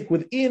poetic,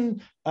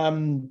 within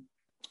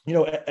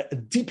a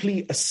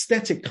deeply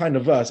aesthetic kind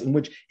of verse in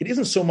which it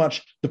isn't so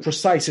much the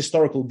precise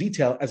historical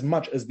detail as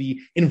much as the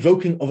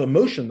invoking of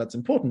emotion that's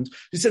important.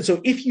 He said,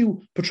 so if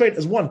you portray it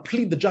as one,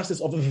 plead the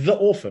justice of the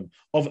orphan,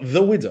 of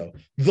the widow,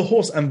 the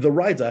horse and the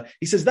rider,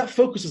 he says that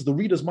focuses the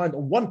reader's mind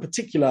on one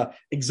particular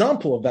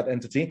example of that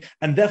entity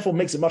and therefore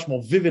makes it much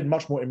more vivid,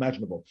 much more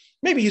imaginable.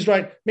 Maybe he's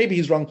right, maybe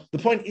he's wrong. The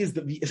point is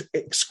that the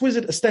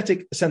exquisite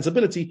aesthetic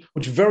sensibility,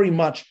 which very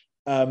much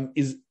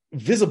is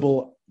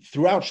visible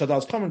throughout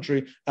Shadal's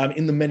commentary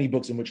in the many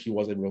books in which he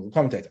was a real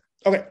commentator.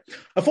 Okay,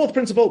 a fourth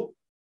principle,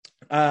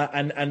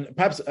 and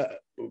perhaps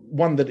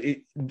one that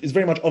is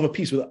very much of a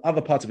piece with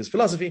other parts of his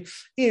philosophy,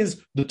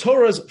 is the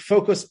Torah's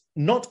focus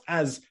not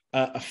as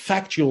a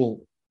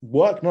factual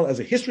work, not as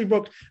a history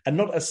book, and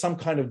not as some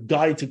kind of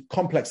guide to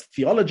complex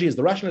theology, as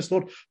the rationalists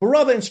thought, but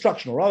rather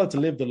instructional, rather to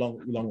live the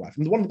long life.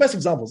 And one of the best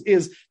examples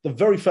is the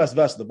very first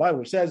verse of the Bible,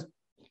 which says,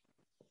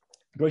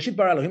 so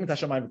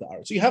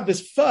you have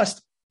this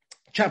first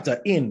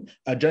chapter in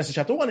Genesis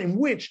chapter 1, in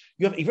which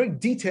you have a very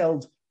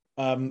detailed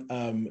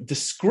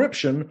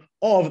description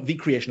of the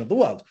creation of the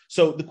world.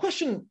 So the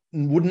question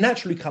would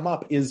naturally come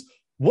up is,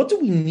 what do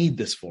we need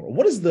this for?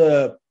 What is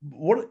the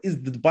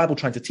Bible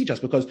trying to teach us?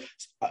 Because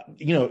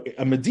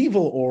a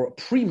medieval or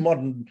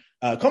pre-modern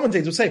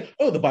commentators would say,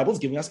 "Oh, the Bible is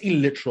giving us a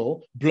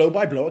literal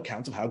blow-by-blow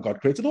account of how God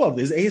created the world.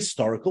 It is a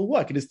historical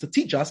work. It is to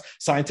teach us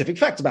scientific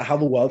facts about how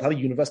the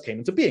universe came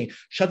into being."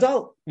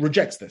 Shadal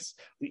rejects this.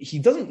 He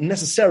doesn't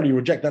necessarily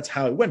reject that's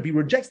how it went, but he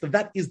rejects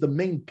that is the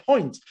main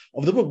point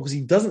of the book because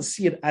he doesn't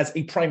see it as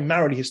a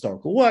primarily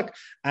historical work.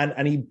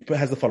 And he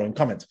has the following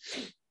comment: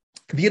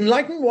 "The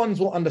enlightened ones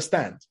will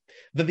understand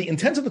that the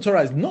intent of the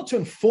Torah is not to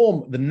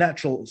inform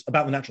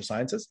about the natural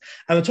sciences,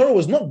 and the Torah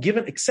was not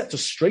given except to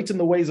straighten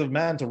the ways of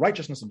man to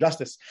righteousness and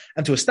justice,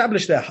 and to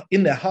establish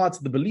in their hearts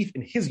the belief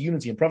in his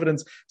unity and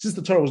providence, since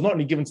the Torah was not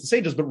only given to the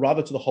sages, but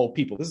rather to the whole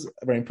people." This is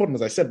very important,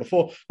 as I said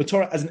before, the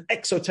Torah as an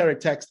exoteric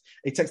text,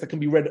 a text that can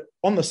be read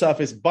on the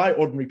surface by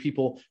ordinary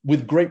people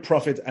with great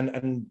profit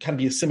and can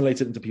be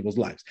assimilated into people's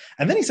lives.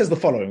 And then he says the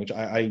following, which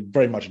I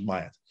very much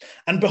admired.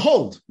 "And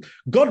behold,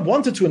 God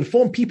wanted to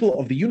inform people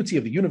of the unity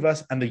of the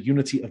universe and the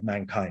unity of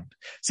mankind.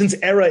 Since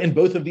error in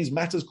both of these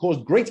matters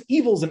caused great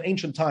evils in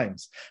ancient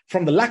times,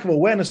 from the lack of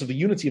awareness of the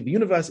unity of the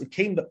universe, it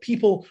came that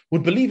people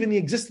would believe in the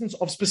existence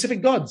of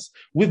specific gods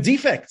with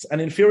defects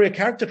and inferior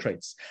character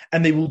traits,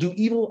 and they will do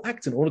evil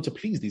acts in order to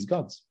please these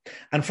gods.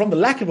 And from the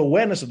lack of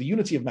awareness of the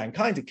unity of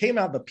mankind, it came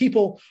out that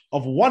people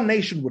of one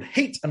nation would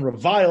hate and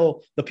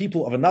revile the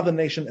people of another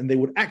nation, and they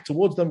would act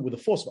towards them with the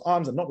force of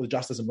arms and not with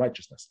justice and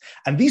righteousness.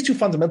 And these two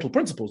fundamental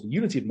principles, the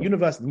unity of the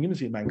universe and the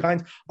unity of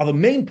mankind, are the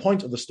main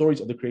point of the stories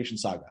of the creation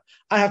saga."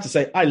 I have to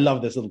say, I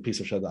love this little piece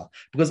of Shadal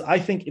because I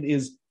think it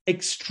is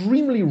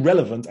extremely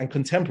relevant and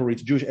contemporary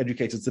to Jewish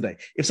educators today.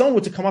 If someone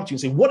were to come up to you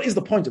and say, what is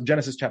the point of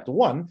Genesis chapter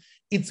 1?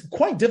 It's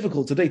quite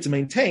difficult today to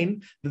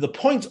maintain that the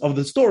point of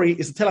the story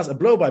is to tell us a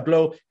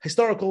blow-by-blow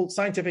historical,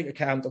 scientific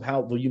account of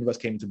how the universe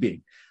came into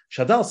being.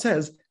 Shadal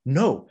says,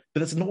 no, but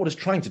that's not what it's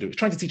trying to do. It's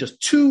trying to teach us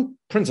two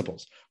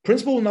principles.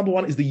 Principle number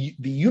one is the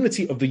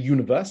unity of the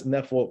universe, and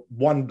therefore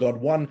one God,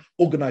 one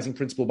organizing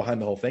principle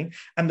behind the whole thing.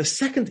 And the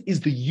second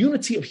is the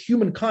unity of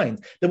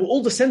humankind, that we're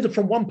all descended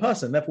from one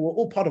person, therefore we're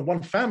all part of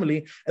one family,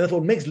 and therefore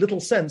it makes little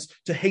sense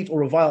to hate or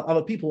revile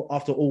other people.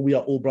 After all, we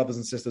are all brothers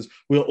and sisters.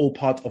 We are all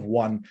part of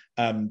one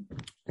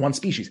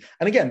species.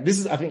 And again, this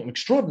is, I think, an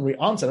extraordinary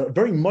answer, a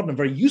very modern and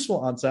very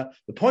useful answer.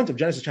 The point of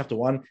Genesis chapter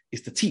 1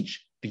 is to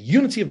teach the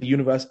unity of the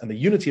universe and the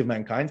unity of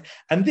mankind.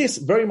 And this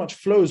very much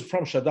flows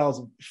from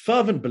Shadal's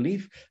fervent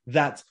belief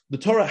that the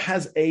Torah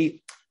has an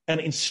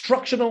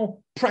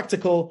instructional,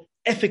 practical,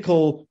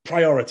 ethical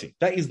priority.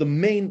 That is the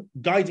main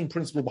guiding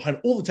principle behind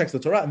all the texts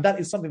of the Torah, and that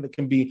is something that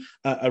can be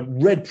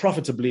read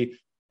profitably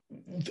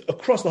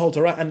across the whole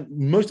Torah, and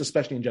most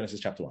especially in Genesis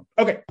chapter 1.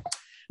 Okay,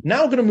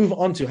 now we're going to move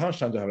on to, how much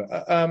time do I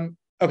have?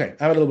 Okay,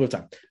 I have a little bit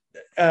of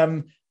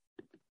time.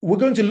 We're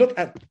going to look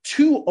at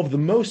two of the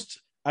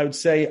most, I would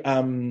say,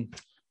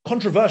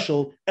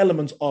 controversial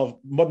elements of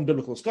modern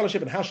biblical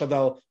scholarship and how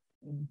Shadal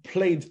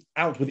played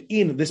out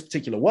within this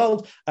particular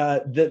world,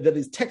 that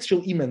is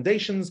textual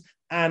emendations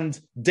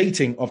and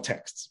dating of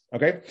texts.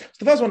 Okay, so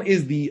the first one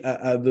is the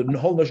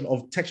whole notion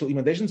of textual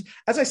emendations.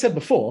 As I said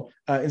before,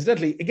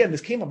 incidentally, again, this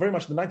came up very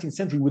much in the 19th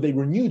century with a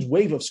renewed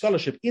wave of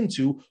scholarship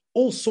into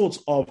all sorts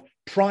of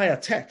prior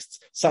texts,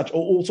 or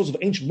all sorts of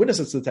ancient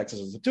witnesses to the texts,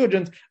 such as the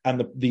Septuagint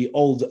and the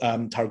old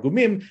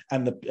Targumim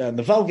and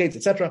the Vulgates,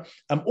 etc.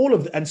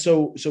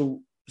 So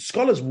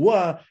scholars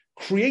were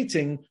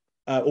creating,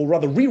 or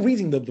rather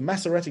rereading the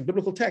Masoretic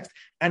biblical text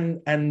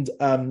and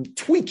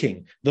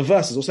tweaking the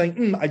verses, or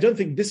saying, I don't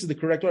think this is the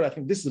correct word, I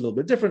think this is a little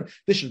bit different,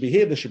 this should be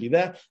here, this should be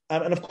there.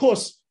 And of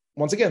course,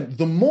 once again,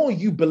 the more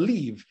you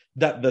believe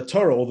that the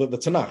Torah, or the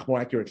Tanakh, more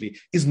accurately,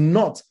 is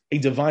not a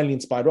divinely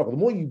inspired work, the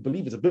more you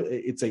believe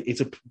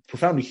it's a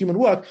profoundly human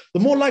work,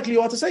 the more likely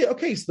you are to say,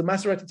 okay, so the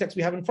Masoretic text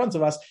we have in front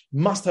of us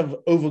must have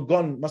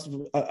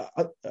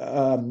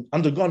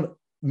undergone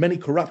many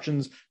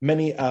corruptions,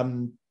 many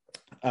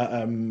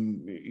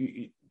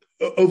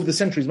over the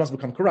centuries must have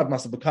become corrupt,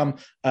 must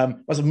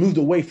have moved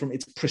away from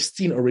its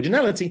pristine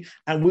originality,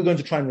 and we're going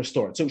to try and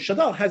restore it. So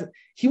Shadal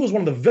he was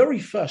one of the very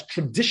first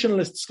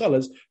traditionalist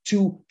scholars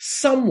to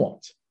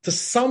somewhat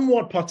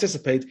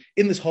participate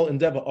in this whole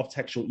endeavor of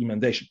textual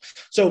emendation.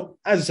 So,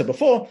 as I said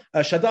before,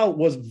 Shadal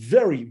was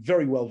very,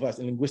 very well versed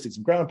in linguistics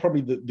and grammar,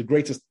 probably the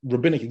greatest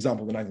rabbinic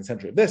example of the 19th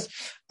century of this.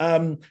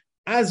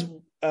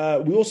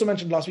 We also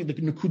mentioned last week the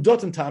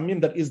Nukudot and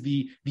Ta'amim, that is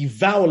the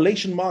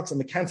vowelation marks and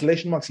the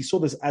cancellation marks. He saw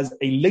this as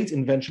a late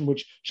invention,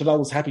 which Shadal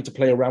was happy to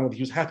play around with.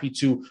 He was happy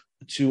to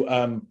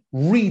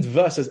read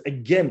verses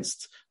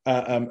against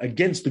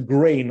the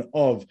grain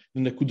of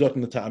the Nekudot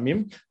and the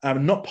Ta'amim,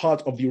 not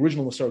part of the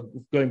original Masorah,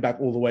 going back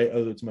all the way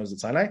over to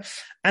Moses Sinai.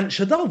 And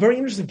Shadal, very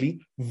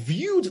interestingly,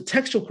 viewed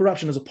textual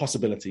corruption as a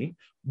possibility,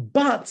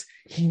 but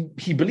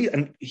he believed,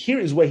 and here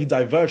is where he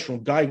diverged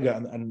from Geiger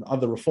and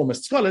other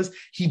reformist scholars,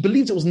 he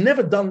believed it was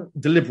never done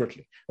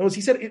deliberately. In other words,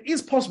 he said it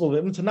is possible that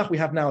in the Tanakh we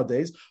have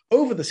nowadays,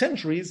 over the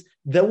centuries,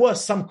 there were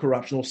some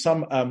corruption or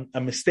some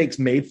mistakes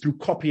made through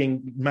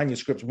copying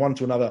manuscripts one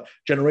to another,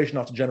 generation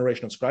after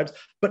generation of scribes,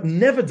 but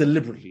never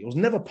deliberately. It was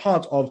never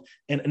part of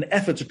an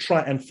effort to try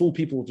and fool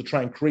people, to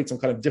try and create some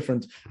kind of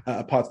different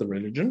parts of the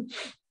religion.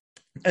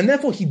 And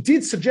therefore, he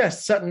did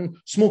suggest certain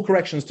small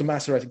corrections to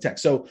Masoretic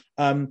text. So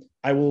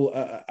I will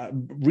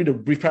read a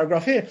brief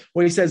paragraph here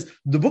where he says,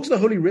 the books of the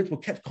Holy Writ were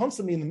kept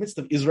constantly in the midst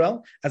of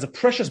Israel as a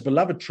precious,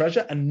 beloved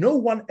treasure, and no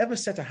one ever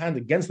set a hand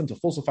against them to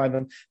falsify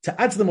them,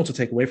 to add to them or to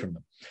take away from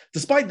them.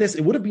 Despite this,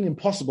 it would have been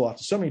impossible,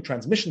 after so many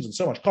transmissions and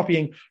so much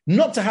copying,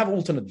 not to have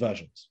alternate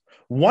versions,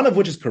 one of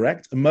which is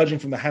correct, emerging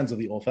from the hands of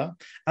the author,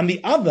 and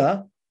the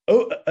other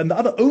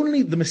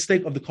only the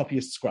mistake of the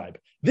copyist scribe.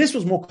 This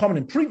was more common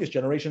in previous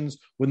generations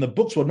when the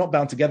books were not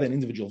bound together in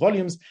individual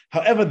volumes.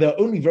 However, there are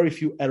only very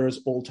few errors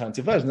or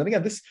alternative versions. And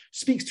again, this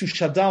speaks to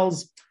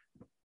Shadal's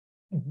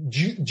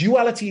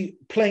duality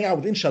playing out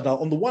within Shadal.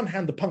 On the one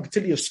hand, the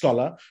punctilious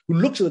scholar who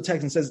looks at the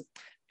text and says,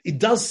 it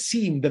does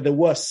seem that there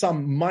were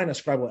some minor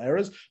scribal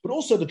errors, but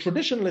also the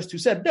traditionalist who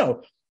said,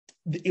 no,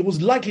 it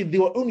was likely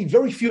there were only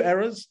very few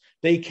errors.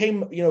 They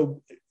came,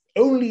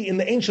 only in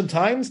the ancient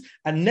times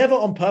and never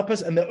on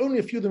purpose, and there are only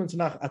a few of them in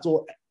Tanakh at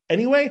all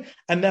anyway,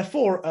 and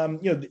therefore,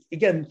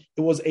 again,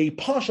 it was a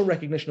partial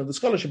recognition of the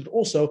scholarship, but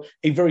also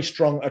a very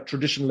strong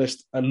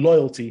traditionalist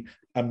loyalty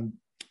in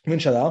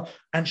Shadal.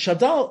 And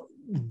Shadal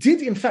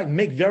did, in fact,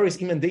 make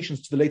various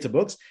emendations to the later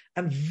books,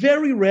 and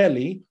very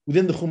rarely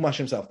within the Chumash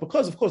himself,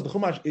 because, of course, the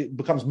Chumash it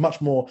becomes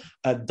much more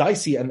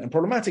dicey and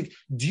problematic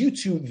due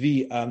to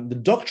the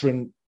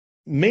doctrine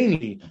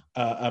mainly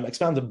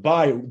expounded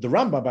by the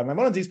Rambam, by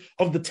Maimonides,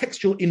 of the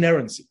textual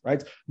inerrancy,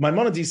 right?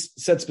 Maimonides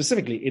said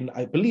specifically in,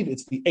 I believe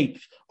it's the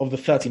 8th of the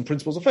 13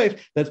 principles of faith,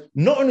 that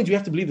not only do we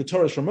have to believe the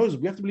Torah is from Moses,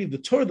 we have to believe the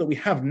Torah that we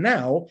have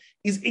now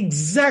is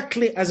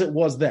exactly as it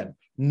was then.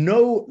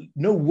 No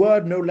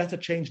word, no letter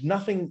changed,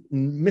 nothing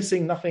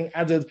missing, nothing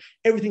added.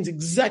 Everything's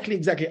exactly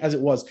as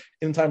it was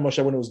in the time of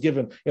Moshe when it was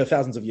given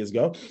thousands of years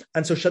ago.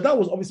 And so Shadal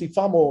was obviously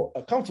far more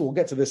comfortable, we'll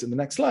get to this in the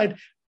next slide,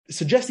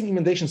 suggesting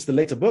emendations to the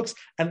later books,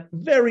 and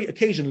very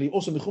occasionally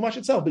also in the Chumash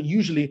itself, but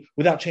usually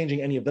without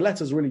changing any of the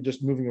letters, really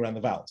just moving around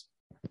the vowels.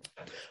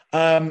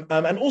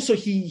 And also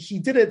he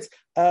did it,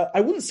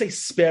 I wouldn't say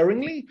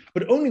sparingly,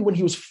 but only when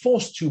he was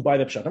forced to by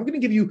the Pshat. I'm going to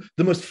give you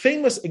the most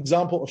famous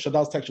example of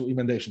Shadal's textual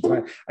emendations.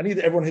 I need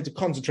everyone here to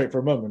concentrate for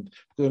a moment.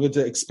 I'm going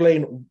to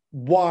explain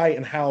why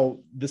and how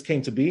this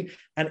came to be.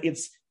 And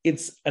it's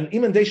an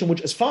emendation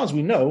which, as far as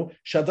we know,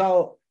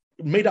 Shadal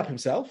made up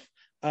himself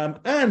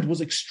and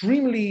was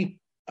extremely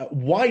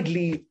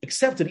widely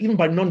accepted even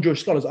by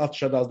non-Jewish scholars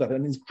after Shadal's death,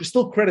 and is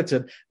still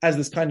credited as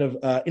this kind of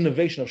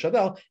innovation of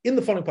Shadal in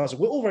the following passage.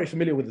 We're all very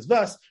familiar with this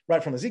verse,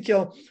 right from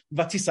Ezekiel,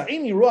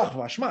 Vatisaini ruach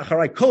v'ashma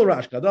acharai kol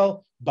ra'ash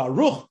gadol,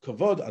 baruch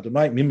kavod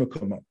Adonai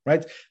mimakomo,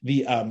 right?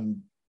 The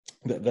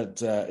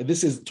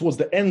this is towards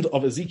the end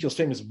of Ezekiel's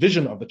famous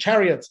vision of the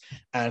chariots,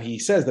 and he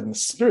says that the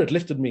Spirit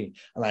lifted me,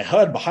 and I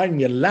heard behind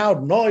me a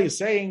loud noise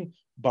saying,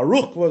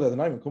 Baruch,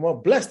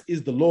 blessed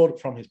is the Lord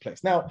from his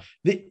place. Now,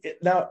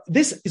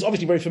 this is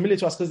obviously very familiar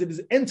to us because it is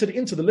entered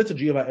into the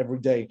liturgy of our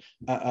everyday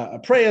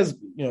prayers,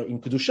 in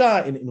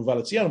Kedusha, in Uva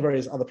L'Tzion,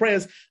 various other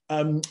prayers,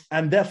 and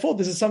therefore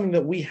this is something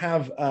that we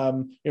have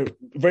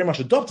very much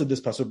adopted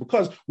this pasuk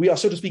because we are,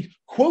 so to speak,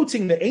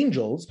 quoting the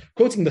angels,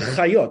 quoting the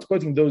chayot,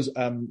 quoting those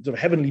sort of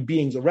heavenly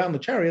beings around the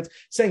chariots,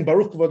 saying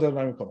Baruch.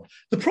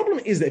 The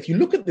problem is that if you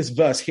look at this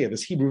verse here,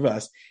 this Hebrew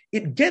verse,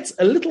 it gets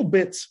a little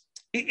bit.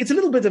 It's a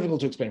little bit difficult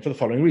to explain for the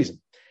following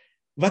reason.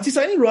 The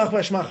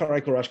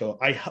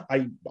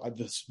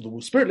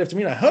Spirit lifted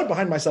me, and I heard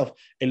behind myself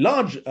a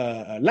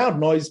loud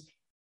noise,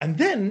 and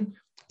then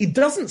it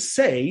doesn't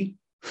say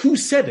who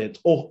said it,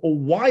 or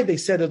why they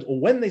said it, or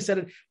when they said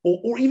it,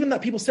 or even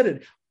that people said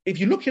it. If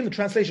you look in the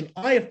translation,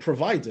 I have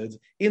provided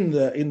in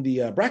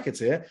the brackets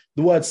here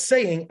the word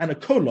saying and a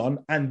colon,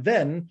 and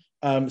then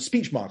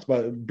speech marks.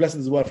 But blessed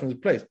is the word from his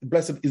place.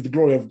 Blessed is the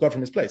glory of God from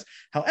his place.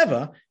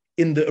 However,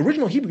 in the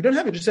original Hebrew, you don't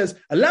have it. It just says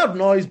a loud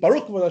noise,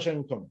 Baruch Kavod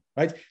Hashem Yikomo,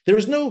 right? There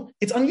is no,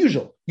 it's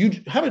unusual. You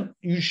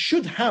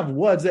should have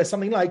words there,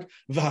 something like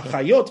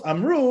V'hachayot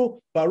Amru,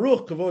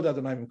 Baruch Kavod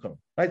Adonai Yikomo,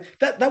 right?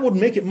 That would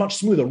make it much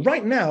smoother.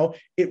 Right now,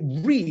 it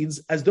reads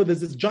as though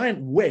there's this giant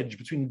wedge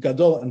between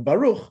Gadol and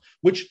Baruch,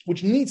 which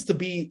needs to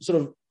be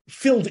sort of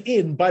filled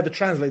in by the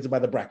translator, by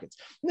the brackets.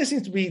 And this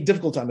seems to be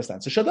difficult to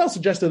understand. So Shadal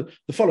suggested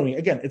the following.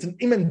 Again, it's an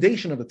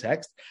emendation of the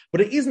text, but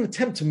it is an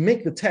attempt to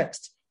make the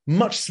text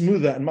much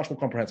smoother and much more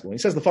comprehensible. He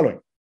says the following: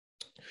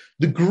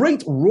 the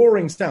great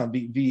roaring sound,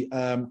 the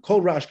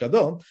Kol Ra'ash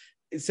Gadol,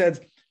 it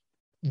said,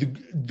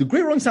 the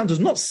great roaring sound does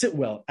not sit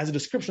well as a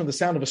description of the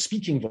sound of a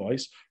speaking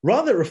voice.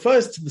 Rather, it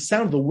refers to the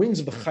sound of the wings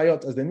of the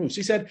chayot as they move. So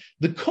he said,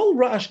 the Kol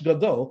Ra'ash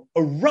Gadol,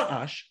 a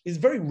ra'ash, is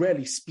very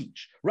rarely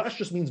speech. Ra'ash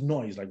just means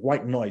noise, like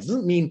white noise. It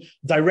doesn't mean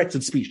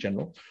directed speech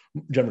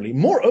generally.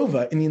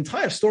 Moreover, in the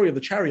entire story of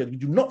the chariot, you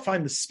do not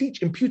find the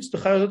speech imputes to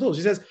chayot gadol.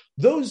 He says,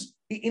 those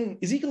in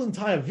Ezekiel's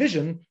entire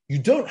vision, you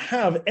don't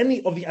have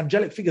any of the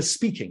angelic figures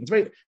speaking. It's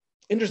very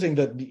interesting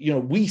that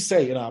we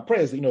say in our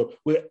prayers that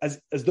we're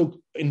as though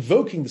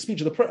invoking the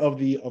speech of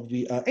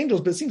the angels,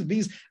 but it seems that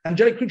these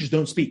angelic creatures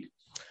don't speak.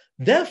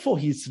 Therefore,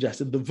 he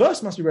suggested the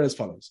verse must be read as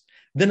follows: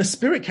 Then a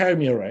spirit carried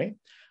me away,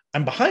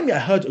 and behind me I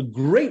heard a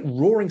great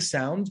roaring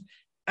sound,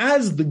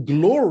 as the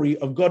glory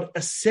of God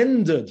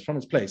ascended from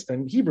its place.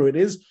 And in Hebrew, it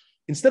is,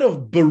 instead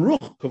of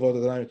Baruch Kavod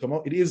Adonai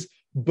Yikomo, it is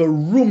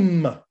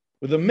Barum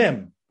with a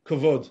mem.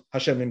 Kavod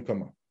Hashem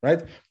Yikomo,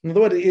 right? In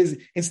other words, it is,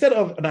 instead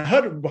of, and I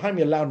heard behind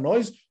me a loud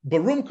noise,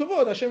 Barum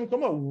Kavod Hashem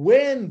Yikomo,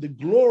 when the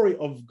glory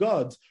of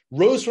God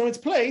rose from its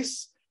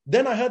place,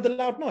 then I heard the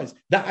loud noise.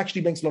 That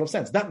actually makes a lot of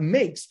sense. That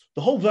makes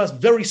the whole verse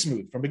very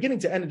smooth. From beginning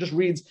to end, it just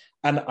reads,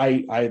 and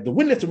the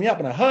wind lifted me up,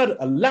 and I heard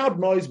a loud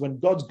noise when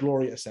God's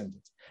glory ascended.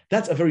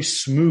 That's a very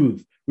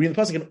smooth reading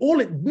the pasuk, and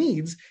all it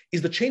needs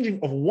is the changing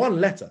of one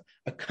letter,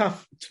 a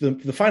kaf, to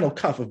the final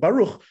kaf of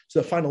Baruch to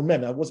the final mem.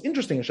 Now, what's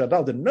interesting, and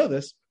Shadal didn't know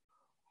this,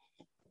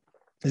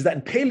 is that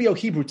in Paleo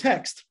Hebrew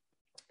text,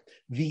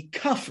 the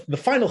kaf, the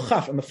final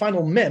chaf and the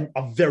final mem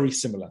are very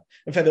similar.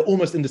 In fact, they're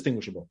almost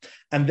indistinguishable.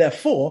 And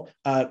therefore,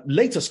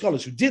 later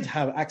scholars who did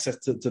have access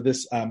to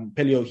this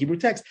Paleo Hebrew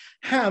text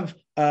have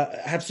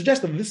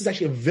suggested that this is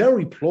actually a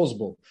very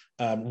plausible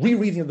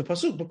rereading of the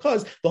pasuk,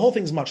 because the whole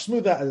thing is much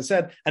smoother, as I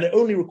said, and it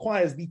only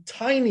requires the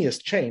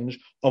tiniest change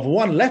of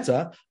one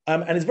letter.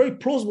 And it's very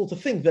plausible to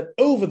think that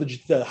over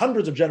the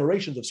hundreds of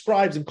generations of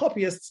scribes and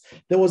copyists,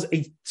 there was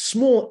a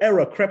small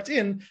error crept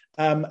in,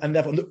 and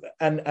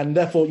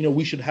therefore,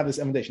 we should have this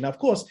emendation. Now, of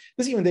course,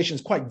 this emendation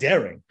is quite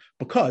daring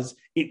because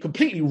it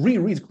completely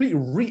rereads, completely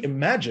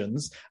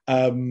reimagines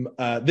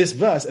this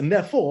verse, and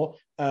therefore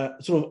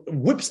sort of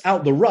whips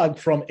out the rug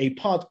from a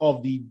part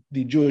of the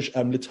Jewish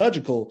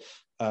liturgical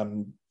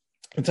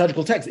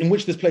text in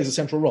which this plays a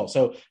central role.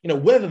 So,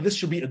 whether this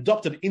should be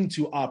adopted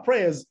into our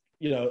prayers,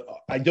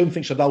 I don't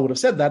think Shadal would have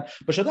said that,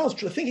 but Shadal's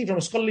thinking from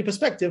a scholarly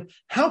perspective,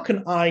 how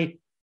can I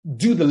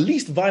do the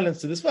least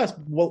violence to this verse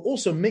while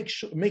also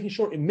making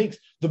sure it makes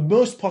the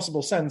most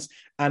possible sense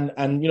and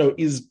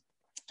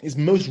is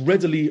most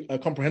readily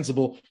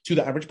comprehensible to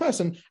the average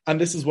person, and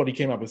this is what he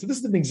came up with. So this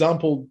is an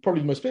example,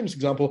 probably the most famous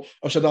example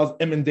of Shadal's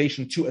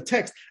emendation to a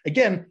text.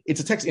 Again, it's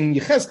a text in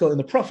Yechezkel, in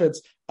the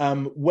prophets,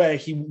 where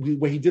he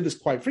did this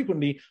quite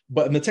frequently,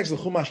 but in the text of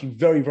the Chumash, he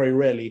very, very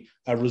rarely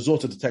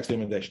resorted to text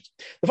emendations.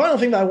 The final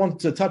thing that I want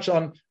to touch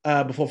on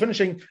before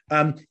finishing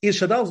is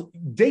Shadal's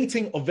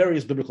dating of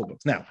various biblical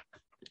books. Now,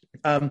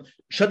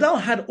 Shadal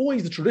had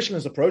always the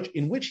traditionalist approach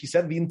in which he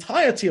said the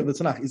entirety of the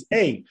Tanakh is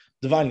A,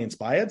 divinely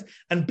inspired,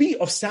 and B,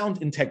 of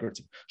sound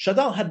integrity.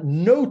 Shadal had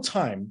no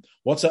time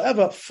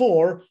whatsoever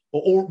for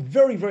or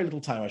very, very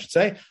little time, I should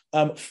say,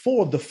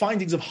 for the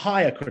findings of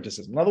higher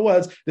criticism. In other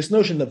words, this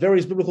notion that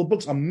various biblical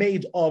books are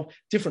made of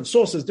different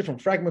sources,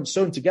 different fragments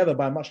sewn together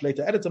by a much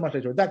later editor, much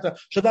later redactor.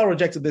 Shadal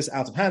rejected this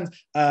out of hand.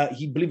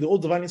 He believed they're all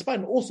divinely inspired,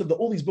 and also that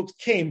all these books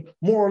came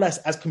more or less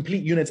as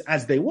complete units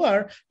as they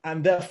were,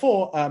 and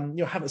therefore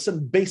have a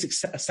certain basic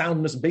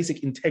soundness,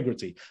 basic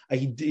integrity.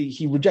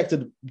 He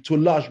rejected to a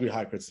large degree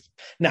higher criticism.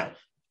 Now,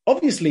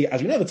 obviously,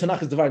 as we know, the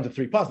Tanakh is divided into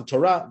three parts: the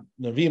Torah,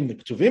 Nevi'im, the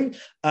Ketuvim.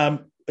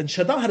 And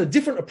Shadal had a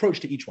different approach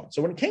to each one.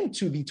 So when it came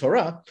to the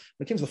Torah,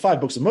 when it came to the 5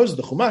 books of Moses,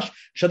 the Chumash,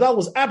 Shadal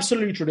was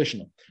absolutely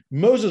traditional.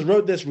 Moses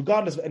wrote this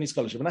regardless of any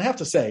scholarship. And I have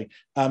to say,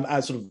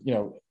 as sort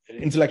of,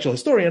 intellectual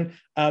historian,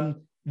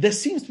 there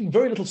seems to be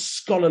very little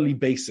scholarly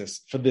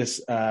basis for this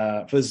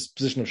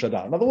position of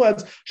Shadal. In other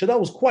words, Shadal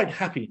was quite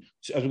happy,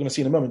 as we're going to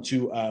see in a moment,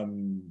 to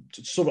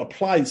sort of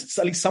apply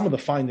at least some of the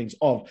findings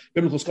of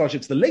biblical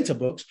scholarship to the later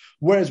books,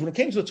 whereas when it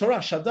came to the Torah,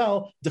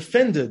 Shadal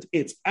defended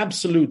its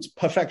absolute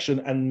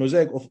perfection and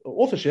Mosaic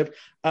authorship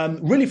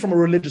really from a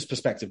religious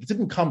perspective. It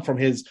didn't come from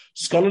his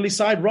scholarly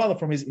side, rather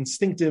from his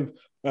instinctive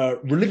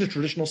religious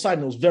traditional side,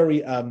 and it was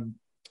very...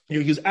 he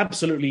was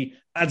absolutely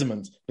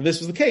adamant that this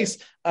was the case,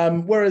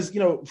 whereas,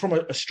 from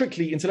a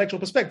strictly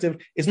intellectual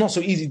perspective, it's not so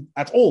easy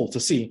at all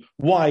to see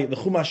why the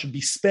Chumash should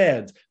be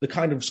spared the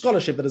kind of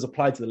scholarship that is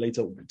applied to the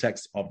later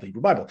text of the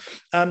Hebrew Bible.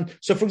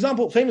 So, for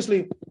example,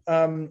 famously,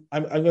 I'm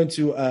going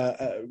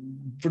to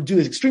do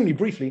this extremely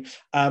briefly,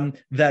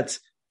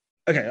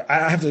 Okay,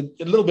 I have a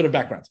little bit of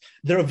background.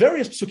 There are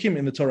various psukim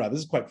in the Torah, this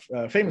is quite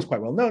famous, quite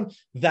well known,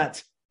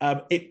 that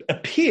it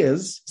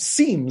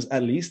seems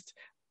at least,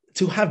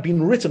 to have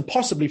been written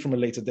possibly from a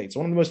later date. So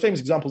one of the most famous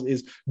examples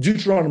is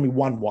Deuteronomy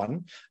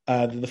 1:1,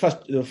 the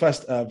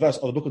first verse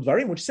of the book of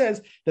Dvarim, which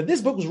says that this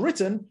book was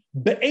written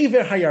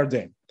be'ever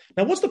hayarden.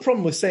 Now, what's the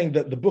problem with saying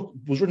that the book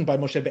was written by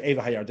Moshe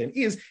be'ever hayarden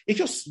is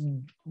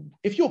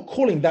if you're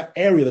calling that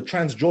area the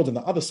Transjordan,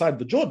 the other side of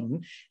the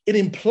Jordan, it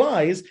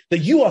implies that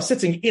you are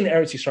sitting in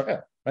Eretz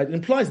Yisrael, right? It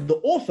implies that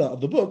the author of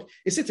the book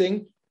is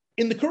sitting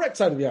in the correct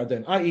side of the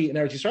Yarden, i.e. in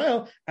Eretz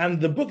Yisrael, and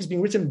the book is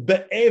being written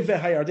be'ever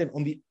hayarden,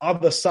 on the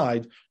other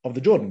side of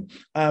the Jordan.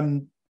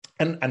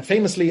 And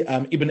famously,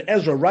 Ibn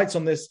Ezra writes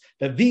on this,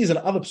 that these and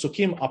other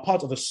psukim are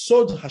part of the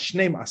Sod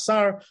Hashneim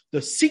Asar,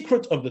 the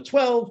secret of the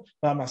 12,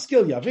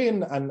 Maskil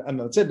Yavin, and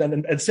that's it,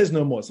 and it says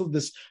no more. So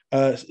this,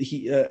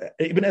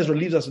 Ibn Ezra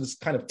leaves us with this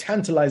kind of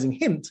tantalizing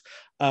hint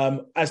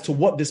as to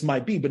what this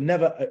might be, but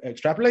never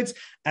extrapolates.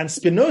 And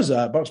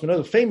Baruch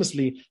Spinoza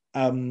famously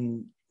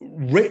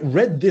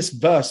read this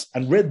verse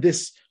and read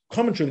this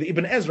commentary of the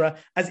Ibn Ezra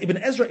as Ibn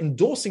Ezra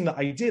endorsing the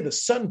idea that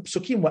certain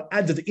psukim were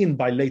added in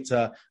by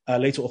later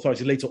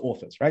authorities, later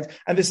authors, right?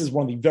 And this is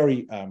one of the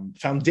very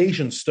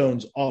foundation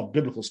stones of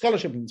biblical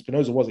scholarship. And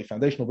Spinoza was a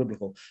foundational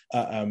biblical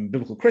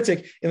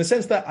critic in the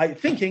sense that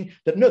thinking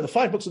that no, the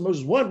 5 books of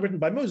Moses weren't written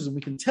by Moses, and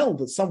we can tell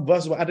that some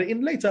verses were added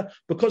in later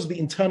because of the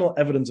internal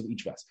evidence of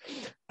each verse.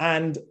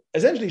 And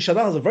essentially,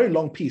 Shadal has a very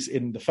long piece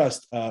in the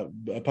first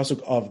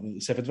pasuk of the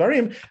Sefer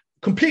Dvarim,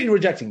 completely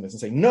rejecting this and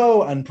saying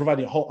no, and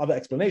providing a whole other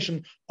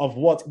explanation of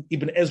what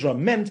Ibn Ezra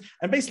meant,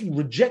 and basically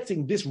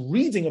rejecting this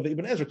reading of the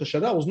Ibn Ezra, because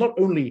Shadal was not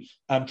only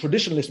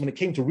traditionalist when it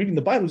came to reading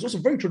the Bible, he was also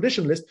very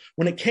traditionalist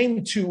when it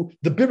came to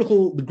the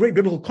great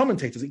biblical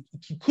commentators.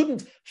 He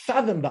couldn't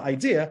fathom the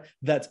idea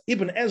that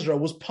Ibn Ezra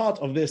was part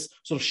of this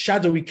sort of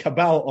shadowy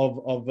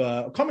cabal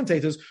of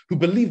commentators who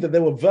believed that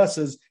there were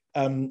verses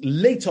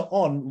later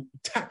on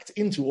tacked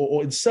into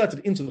or inserted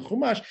into the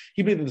Chumash.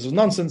 He believed that this was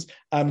nonsense.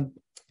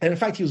 And in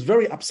fact, he was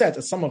very upset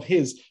at some of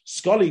his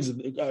colleagues in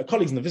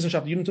the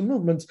Wissenschaft Unity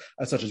movement,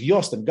 such as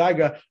Yost and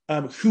Geiger,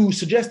 who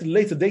suggested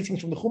later datings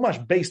from the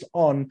Chumash based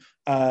on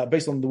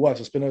the works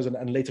of Spinoza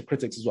and later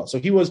critics as well. So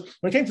when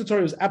it came to the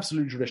Torah, he was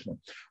absolutely traditional.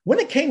 When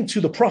it came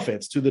to the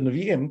prophets, to the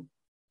Nevi'im,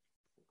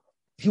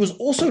 he was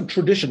also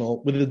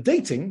traditional with the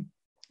dating,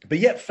 but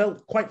yet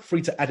felt quite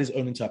free to add his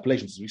own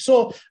interpolations. As we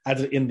saw,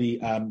 added in the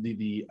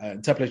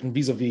interpolation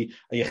vis-a-vis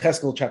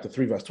Yecheskel chapter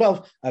 3, verse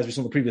 12, as we saw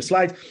on the previous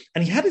slide.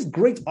 And he had his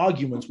great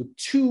arguments with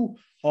two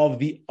of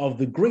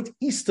the great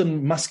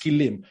Eastern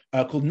maskilim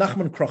called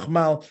Nachman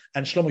Krochmal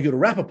and Shlomo Yehuda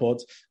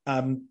Rappaport,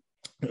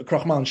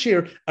 Krochmal and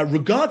Shir,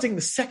 regarding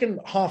the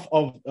second half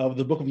of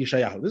the book of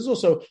Yeshayahu. This is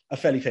also a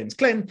fairly famous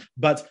claim,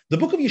 but the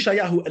book of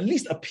Yeshayahu at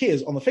least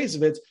appears on the face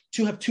of it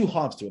to have two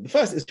halves to it. The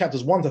first is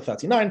chapters 1 to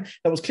 39,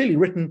 that was clearly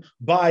written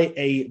by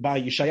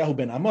Yeshayahu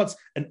ben Amoz,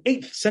 an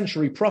 8th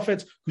century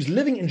prophet who's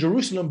living in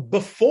Jerusalem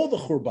before the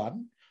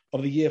Churban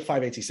of the year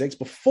 586,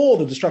 before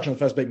the destruction of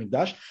the first Beit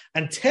Mikdash,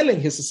 and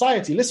telling his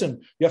society, listen,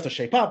 you have to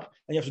shape up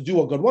and you have to do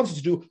what God wants you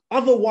to do,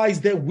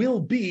 otherwise there will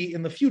be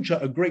in the future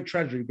a great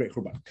tragedy, a great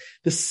Churban.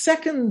 The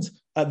second,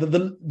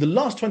 the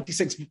last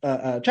 26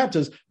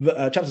 chapters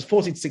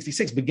 40 to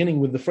 66, beginning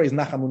with the phrase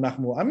Nachamu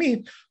Nachmu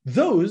Ami,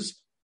 those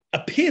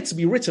appear to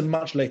be written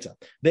much later.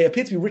 They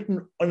appear to be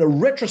written on a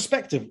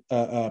retrospective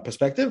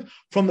perspective,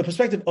 from the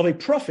perspective of a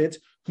prophet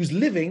who's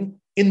living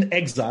in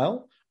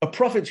exile, a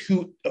prophet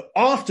who,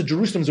 after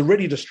Jerusalem is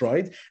already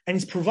destroyed, and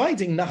he's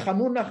providing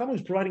nachamu,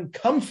 he's providing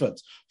comfort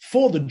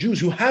for the Jews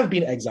who have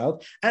been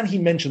exiled. And he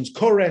mentions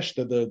Koresh,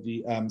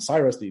 the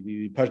Cyrus,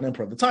 the Persian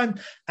emperor at the time.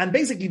 And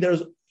basically,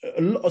 there's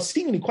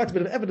seemingly quite a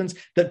bit of evidence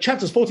that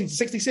chapters 40 to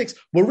 66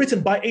 were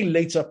written by a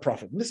later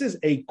prophet. And this is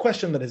a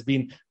question that has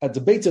been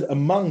debated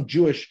among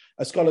Jewish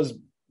scholars,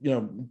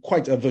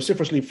 quite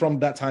vociferously from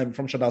that time,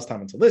 from Shadal's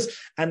time until this,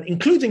 and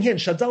including him,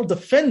 Shadal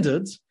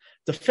defended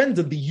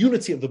the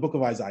unity of the book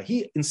of Isaiah.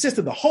 He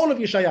insisted the whole of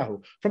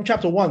Yeshayahu, from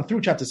chapter 1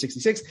 through chapter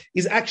 66,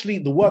 is actually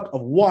the work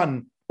of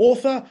one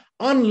author,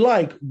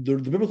 unlike the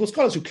biblical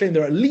scholars who claim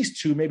there are at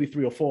least 2, maybe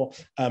 3 or 4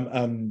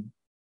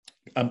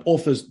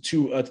 authors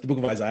to the book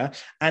of Isaiah.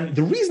 And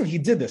the reason he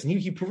did this, and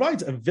he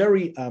provides a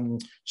very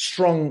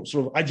strong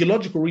sort of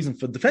ideological reason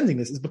for defending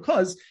this, is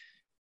because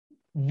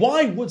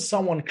why would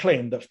someone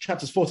claim that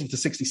chapters 40 to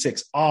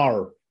 66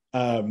 are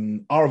of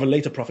a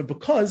later prophet?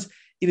 Because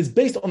it is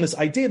based on this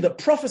idea that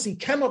prophecy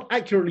cannot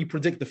accurately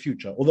predict the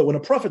future, or that when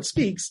a prophet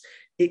speaks,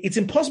 it's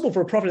impossible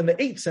for a prophet in the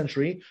 8th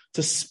century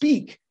to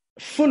speak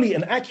fully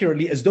and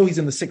accurately as though he's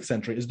in the 6th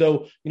century, as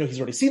though he's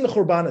already seen the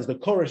Khurban, as though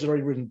Koresh has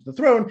already risen to the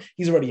throne,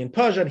 he's already in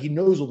Persia, and he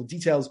knows all the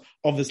details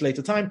of this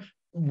later time.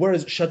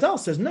 Whereas Shadal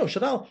says, no,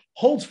 Shadal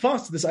holds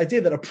fast to this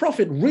idea that a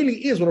prophet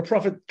really is what a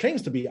prophet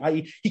claims to be,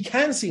 i.e. he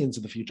can see into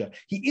the future.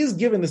 He is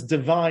given this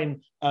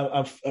divine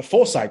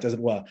foresight, as it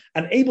were,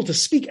 and able to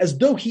speak as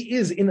though he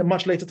is in a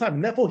much later time.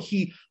 And therefore,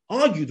 he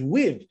argued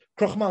with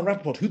Krochmal and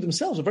Rappaport, who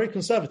themselves are very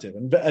conservative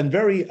and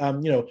very,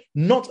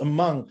 not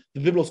among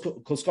the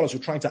biblical scholars who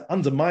are trying to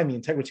undermine the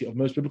integrity of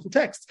most biblical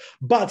texts.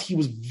 But he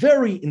was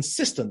very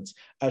insistent,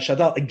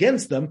 Shadal,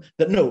 against them,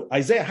 that no,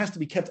 Isaiah has to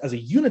be kept as a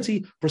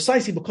unity,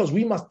 precisely because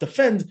we must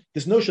defend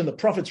this notion that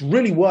prophets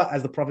really were,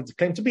 as the prophets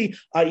claim to be,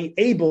 i.e.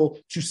 able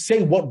to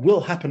say what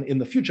will happen in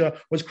the future.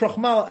 Whereas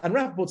Krochmal and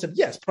Rappaport said,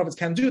 yes, prophets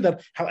can do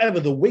that. However,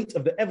 the weight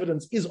of the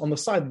evidence is on the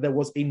side that there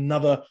was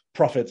another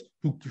prophet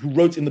who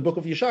wrote in the book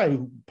of Yeshaya,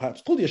 who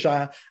perhaps called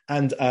Yeshaya,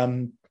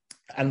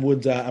 and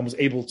was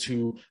able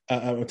to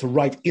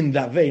write in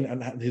that vein,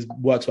 and his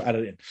works were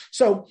added in.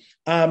 So,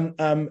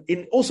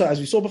 also, as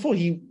we saw before,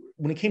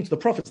 when it came to the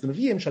prophets, the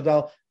Nevi'im,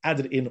 Shadal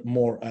added in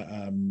more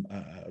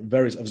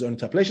various of his own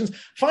interpolations.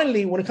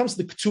 Finally, when it comes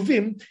to the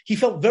Ketuvim, he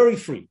felt very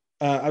free.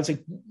 I would say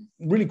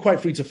really quite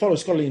free to follow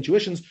scholarly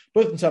intuitions,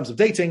 both in terms of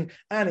dating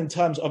and in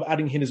terms of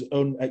adding in his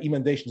own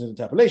emendations and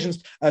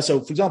interpolations. So,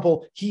 for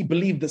example, he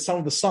believed that some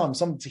of the Psalms,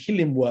 some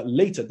Tehillim, were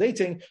later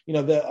dating.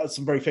 There are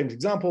some very famous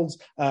examples.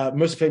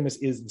 Most famous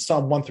is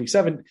Psalm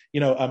 137.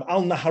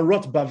 Al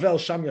Naharot Bavel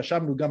Sham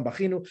Yashavnu Gam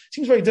Bachinu.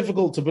 Seems very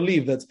difficult to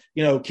believe that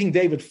King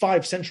David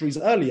 5 centuries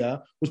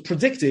earlier was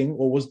predicting,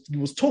 or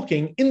was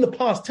talking in the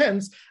past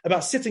tense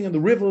about sitting in the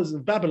rivers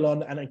of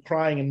Babylon and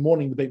crying and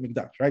mourning the Beit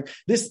Mikdash. Right?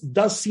 This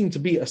does seem to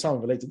be a psalm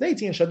of a later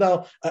deity, and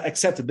Shadal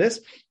accepted this.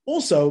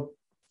 Also,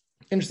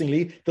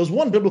 interestingly, there was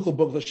one biblical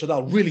book that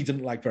Shadal really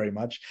didn't like very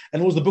much,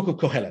 and it was the book of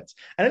Kohelet.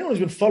 And anyone who's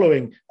been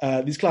following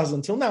these classes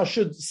until now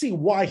should see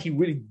why he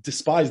really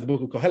despised the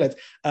book of Kohelet,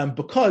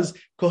 because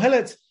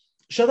Kohelet,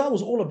 Shadal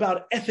was all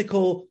about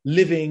ethical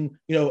living,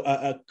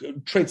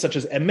 traits such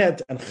as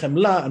emet and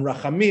chemla and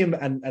rachamim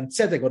and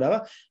tzedek,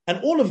 whatever.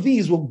 And all of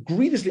these were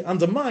grievously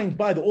undermined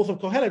by the author of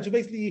Kohelet, who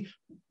basically,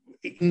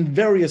 in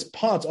various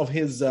parts of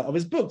his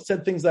book,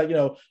 said things like,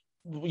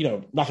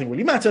 nothing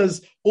really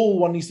matters. All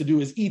one needs to do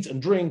is eat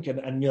and drink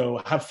and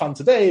have fun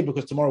today,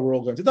 because tomorrow we're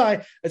all going to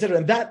die, etc.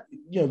 And that,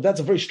 that's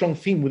a very strong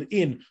theme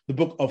within the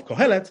book of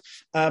Kohelet.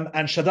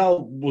 And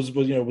Shadal was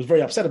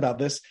very upset about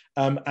this,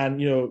 and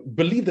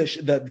believed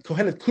that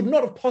Kohelet could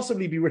not have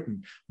possibly be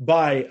written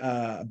by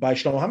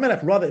Shlomo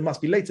HaMelech. Rather, it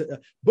must be later,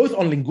 both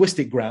on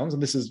linguistic grounds,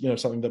 and this is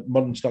something that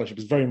modern scholarship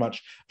is very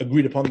much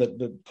agreed upon,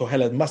 that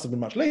Kohelet must have been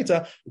much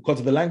later because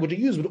of the language it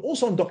used, but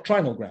also on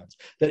doctrinal grounds,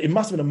 that it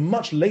must have been a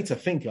much later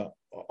thinker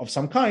of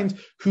some kind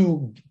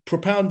who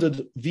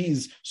propounded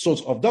these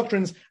sorts of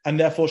doctrines, and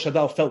therefore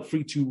Shadal felt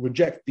free to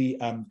reject the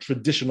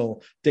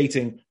traditional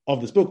dating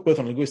of this book, both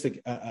on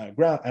linguistic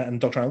ground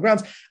and doctrinal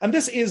grounds. And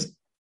this is,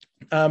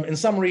 in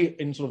summary,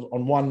 in sort of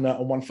on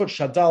one foot,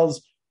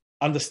 Shadal's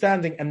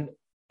understanding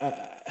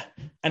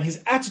and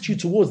his attitude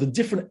towards the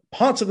different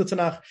parts of the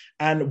Tanakh,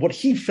 and what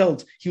he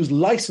felt he was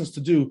licensed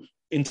to do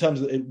in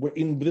terms of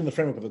within the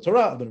framework of the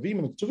Torah, of the Nevi'im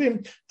and the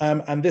Ketuvim,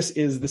 and this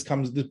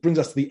brings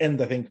us to the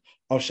end, I think,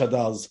 of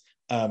Shadal's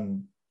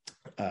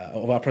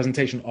of our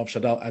presentation of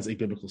Shadal as a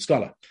biblical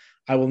scholar.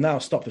 I will now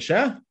stop the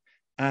share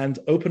and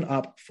open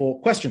up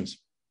for questions.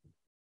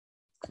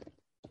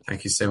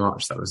 Thank you so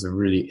much. That was a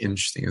really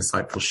interesting,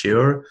 insightful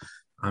shiur.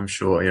 I'm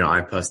sure,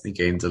 I personally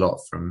gained a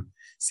lot from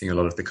seeing a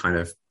lot of the kind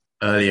of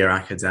earlier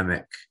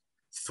academic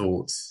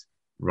thoughts,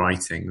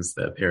 writings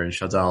that appear in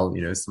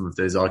Shadal. Some of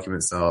those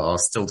arguments are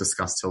still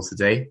discussed till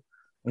today.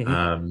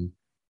 Mm-hmm.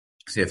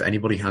 So if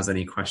anybody has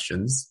any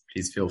questions,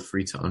 please feel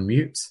free to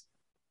unmute.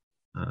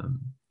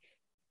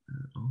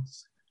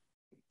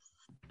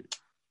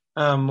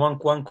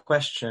 One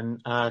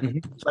question. Mm-hmm.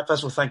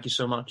 First of all, thank you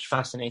so much.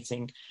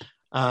 Fascinating.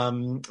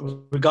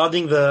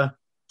 Regarding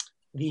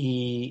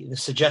the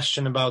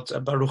suggestion about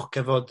Baruch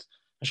Kevod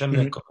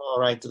Hashem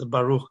right, the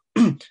Baruch,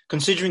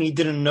 considering he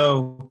didn't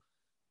know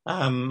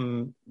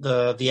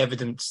the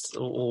evidence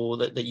or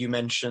that you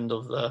mentioned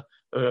of the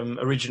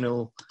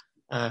original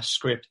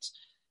script,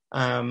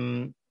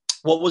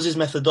 what was his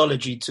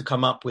methodology to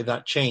come up with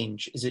that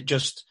change? Is it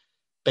just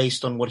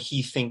based on what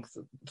he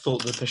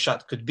thought the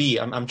Peshat could be?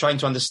 I'm trying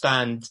to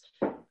understand.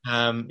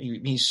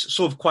 He's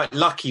sort of quite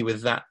lucky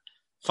with that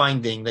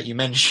finding that you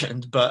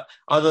mentioned, but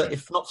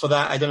if not for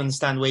that, I don't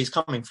understand where he's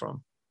coming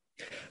from.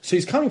 So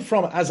he's coming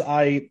from, as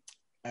I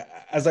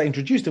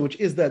introduced it, which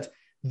is that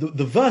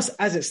the verse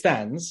as it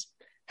stands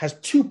has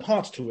two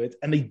parts to it,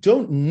 and they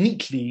don't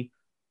neatly.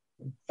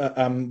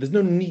 There's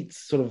no neat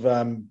sort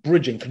of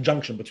bridging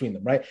conjunction between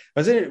them, right?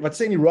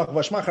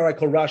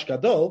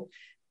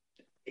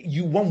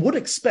 One would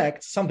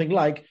expect something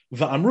like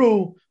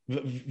va'amru,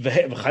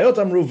 v'chayot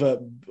amru,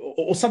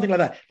 or something like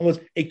that. In other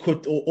words, it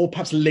could, or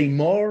perhaps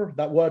lemor,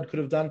 that word could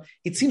have done.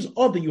 It seems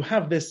odd that you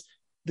have this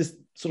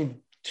sort of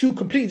two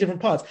completely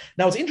different parts.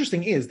 Now, what's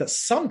interesting is that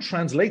some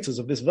translators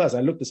of this verse,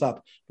 I looked this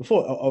up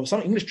before, of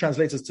some English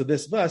translators to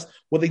this verse,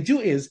 what they do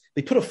is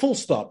they put a full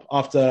stop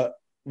after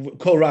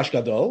Kol Rash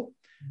Gadol,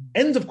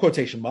 end of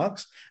quotation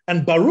marks,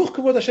 and Baruch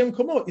Kavod Hashem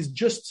Komo is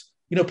just,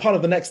 part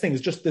of the next thing.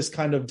 It's just this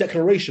kind of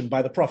declaration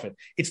by the prophet.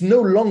 It's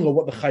no longer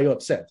what the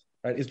Chayot said,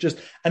 right? It's just,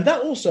 and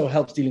that also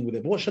helps dealing with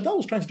it. But what Shadal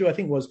was trying to do, I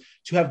think, was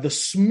to have the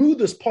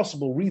smoothest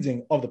possible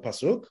reading of the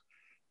pasuk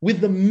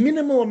with the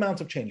minimal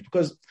amount of change,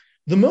 because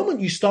the moment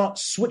you start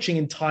switching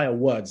entire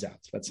words out,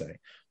 let's say,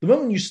 the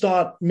moment you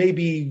start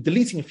maybe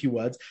deleting a few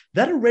words,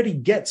 that already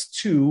gets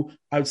to,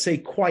 I would say,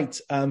 quite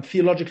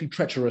theologically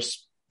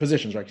treacherous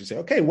positions, right? You say,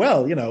 okay,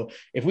 well,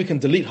 if we can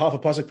delete half a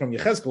pasuk from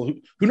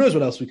Yechezkel, who knows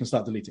what else we can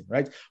start deleting,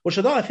 right? What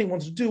Shadal, I think,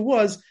 wanted to do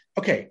was,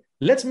 okay,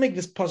 let's make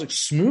this pasuk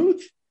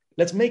smooth,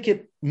 let's make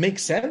it make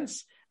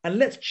sense, and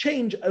let's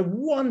change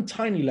one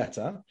tiny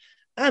letter.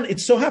 And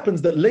it so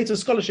happens that later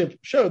scholarship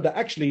showed that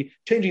actually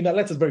changing that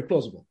letter is very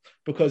plausible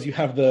because you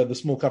have the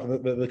small cuff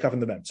the cuff in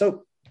the bend.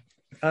 So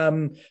I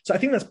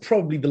think that's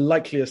probably the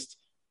likeliest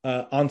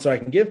answer I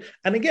can give.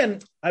 And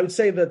again, I would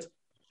say that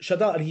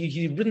Shadal, and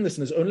he'd written this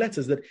in his own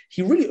letters, that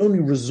he really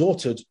only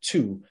resorted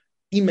to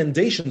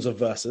emendations of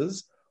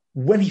verses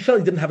when he felt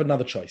he didn't have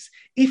another choice.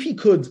 If he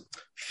could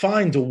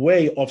find a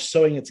way of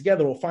sewing it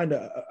together, or find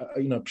a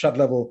pshat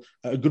level,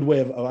 a good way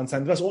of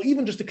understanding the verse, or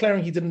even just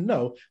declaring he didn't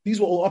know, these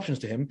were all options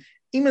to him.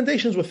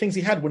 Emendations were things he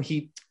had when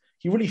he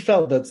really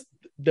felt that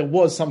there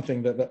was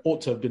something that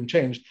ought to have been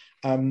changed.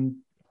 I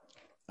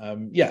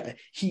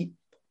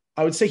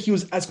would say he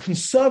was as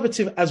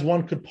conservative as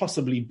one could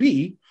possibly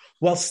be,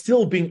 while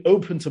still being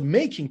open to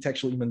making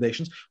textual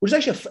emendations, which is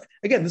actually,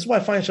 again, this is why I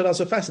find Shadal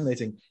so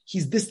fascinating.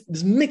 He's this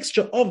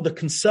mixture of the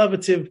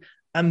conservative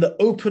and the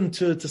open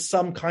to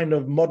some kind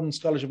of modern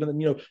scholarship,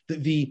 and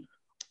the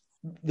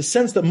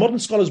sense that modern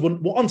scholars were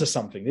onto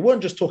something. They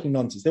weren't just talking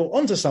nonsense. They were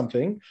onto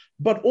something,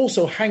 but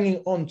also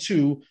hanging on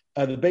to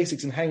the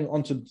basics and hanging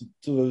on to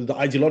the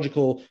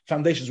ideological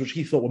foundations which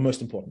he thought were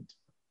most important.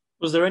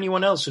 Was there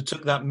anyone else who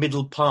took that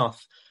middle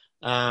path?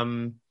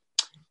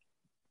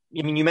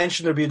 You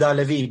mentioned Rabbi Yehuda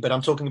Levi, but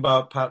I'm talking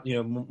about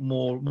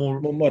more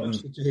modern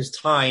to his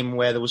time,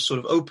 where there was sort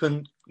of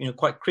open,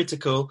 quite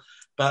critical,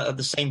 but at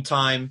the same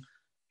time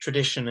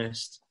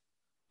traditionalist.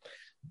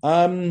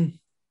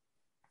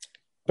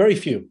 Very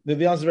few. The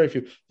answer is very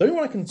few. The only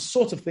one I can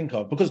sort of think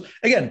of, because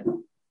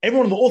again,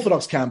 everyone in the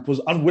Orthodox camp was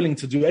unwilling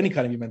to do any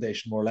kind of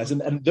emendation, more or less,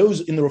 and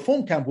those in the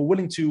Reform camp were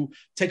willing to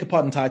take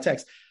apart entire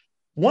text.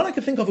 One I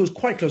could think of who was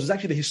quite close is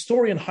actually the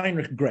historian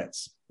Heinrich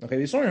Gretz. Okay,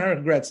 the historian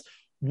Heinrich Gretz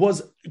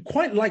was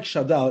quite like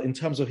Shadal in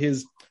terms of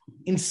his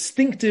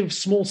instinctive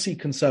small c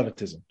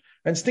conservatism,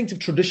 instinctive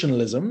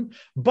traditionalism,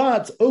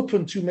 but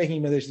open to making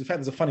emendations. In fact,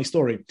 there's a funny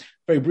story,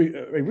 very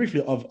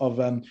briefly,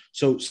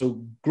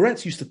 so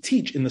Gretz used to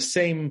teach in the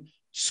same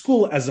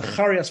school as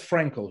Zacharias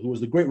Frankel, who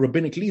was the great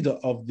rabbinic leader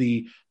of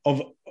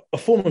a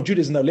form of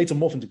Judaism that later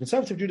morphed into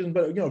conservative Judaism,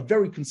 but a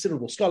very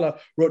considerable scholar,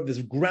 wrote this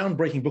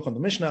groundbreaking book on the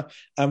Mishnah.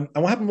 And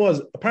what happened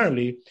was,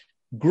 apparently,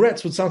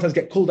 Gretz would sometimes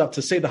get called up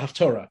to say the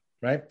Haftorah,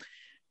 right?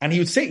 And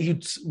he'd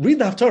read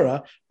the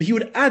Haftorah, but he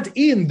would add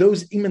in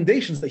those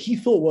emendations that he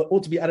thought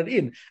ought to be added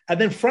in. And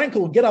then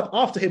Frankel would get up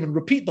after him and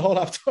repeat the whole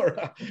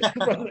Haftorah in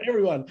front of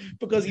everyone,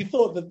 because he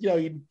thought that,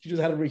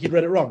 he'd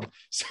read it wrong.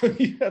 So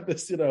you had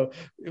this,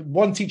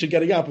 one teacher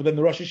getting up and then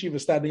the Rosh Yeshiva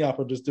standing up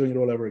and just doing it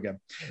all over again.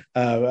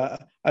 I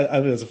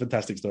think that's a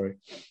fantastic story.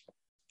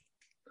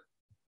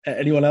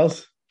 Anyone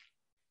else?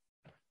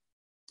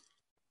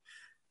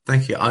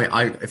 Thank you.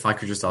 If I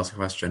could just ask a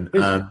question.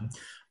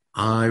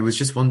 I was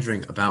just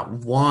wondering about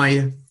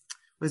why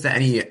was there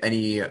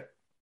any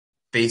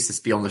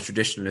basis beyond the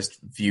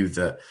traditionalist view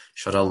that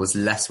Shadal was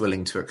less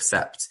willing to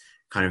accept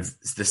kind of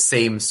the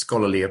same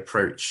scholarly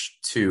approach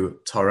to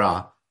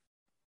Torah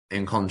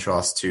in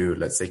contrast to,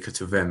 let's say,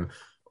 Ketuvim?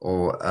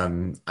 Or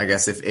I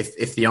guess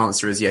if the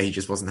answer is he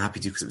just wasn't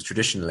happy to because it was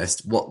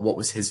traditionalist, what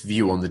was his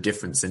view on the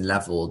difference in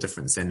level,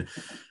 difference in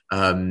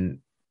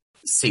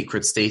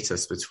sacred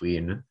status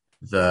between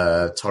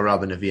the Torah,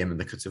 the Nevi'im, and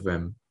the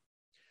Ketuvim?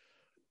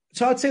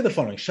 So I'd say the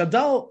following.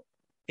 Shadal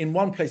in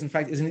one place, in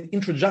fact, is an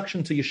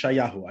introduction to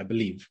Yeshayahu, I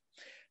believe,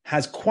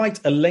 has quite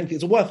a lengthy,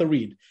 it's worth a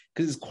read,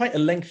 because it's quite a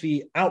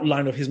lengthy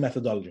outline of his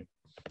methodology.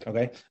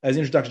 Okay, as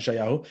introduction to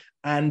Yeshayahu.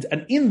 And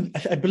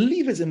I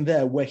believe it's in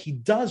there where he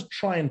does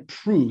try and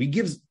prove, he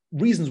gives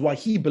reasons why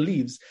he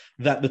believes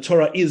that the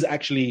Torah is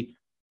actually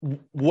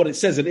what it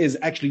says it is,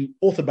 actually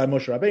authored by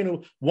Moshe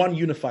Rabbeinu, one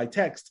unified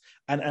text,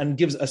 and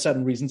gives a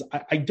certain reasons.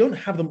 I don't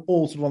have them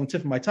all sort of on the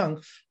tip of my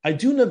tongue. I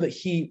do know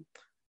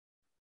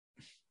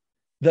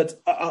that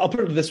I'll put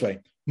it this way.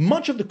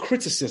 Much of the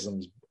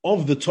criticisms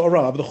of the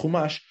Torah, of the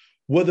Chumash,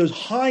 were those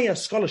higher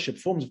scholarship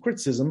forms of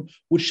criticism,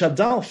 which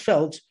Shadal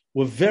felt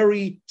were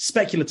very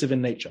speculative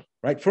in nature,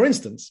 right? For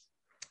instance,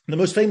 the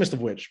most famous of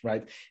which,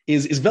 right,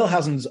 is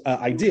Wellhausen's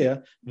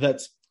idea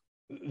that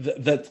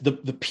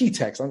the P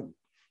text,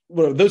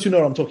 well, those who know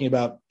what I'm talking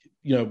about,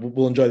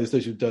 will enjoy this.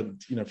 Those who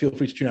don't, feel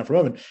free to tune out for a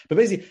moment. But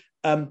basically,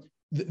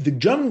 the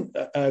German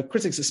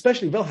critics,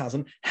 especially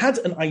Wellhausen, had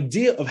an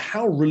idea of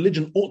how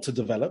religion ought to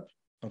develop,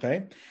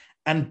 okay,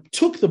 and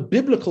took the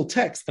biblical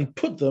text and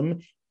put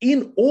them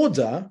in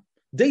order,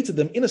 dated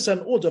them in a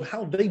certain order of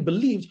how they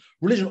believed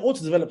religion ought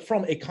to develop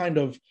from a kind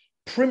of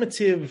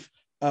primitive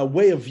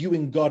way of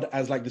viewing God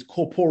as like this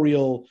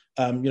corporeal,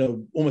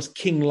 almost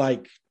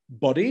king-like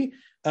body,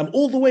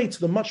 all the way to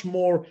the much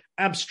more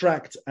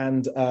abstract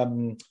and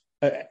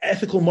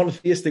ethical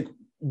monotheistic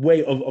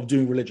way of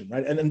doing religion,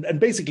 right? And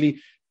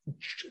basically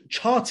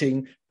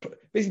charting,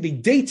 basically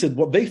dated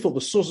what they thought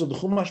the source of the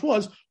Chumash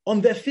was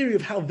on their theory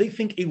of how they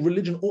think a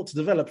religion ought to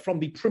develop from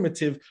the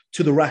primitive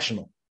to the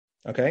rational,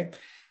 okay?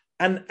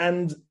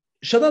 And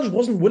Shadal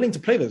wasn't willing to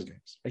play those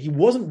games. He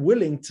wasn't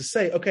willing to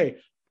say, okay,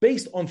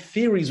 based on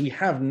theories we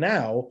have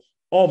now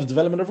of the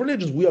development of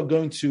religions, we are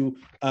going to,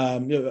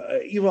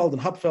 Ewald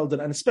and Hupfeld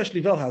and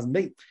especially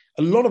Wellhausen,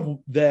 a lot of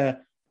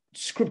their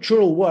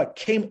scriptural work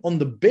came on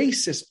the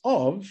basis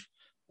of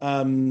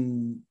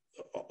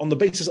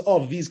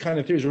these kind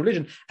of theories of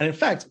religion. And in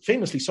fact,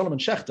 famously, Solomon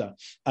Schechter,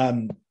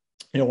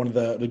 one of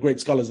the great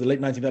scholars of the late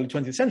 19th, early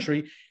 20th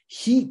century,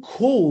 he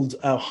called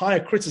higher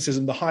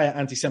criticism the higher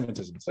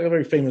anti-Semitism. It's like a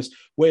very famous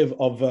way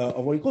of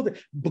what he called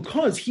it,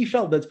 because he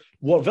felt that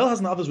what Wellhausen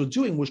and others were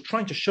doing was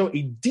trying to show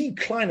a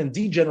decline and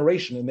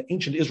degeneration in the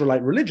ancient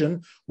Israelite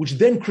religion, which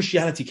then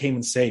Christianity came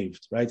and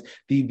saved. Right,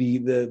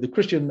 the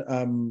Christian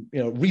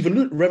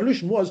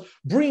revolution was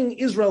bringing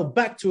Israel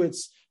back to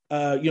its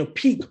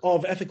peak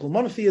of ethical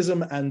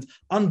monotheism and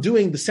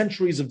undoing the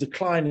centuries of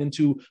decline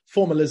into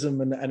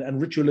formalism and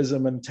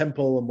ritualism and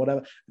temple and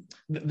whatever.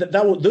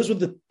 Those were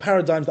the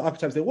paradigms, the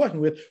archetypes they were working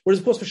with. Whereas,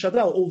 of course, for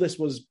Shadal, all this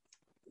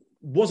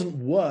wasn't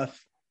worth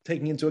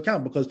taking into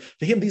account, because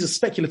for him, these are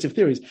speculative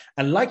theories.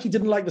 And like he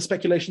didn't like the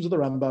speculations of the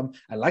Rambam,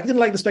 and like he didn't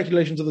like the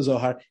speculations of the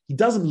Zohar, he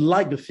doesn't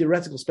like the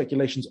theoretical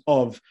speculations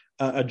of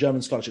a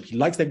German scholarship. He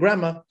likes their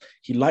grammar,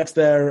 he likes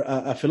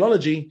their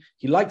philology,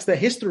 he likes their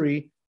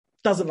history,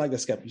 doesn't like the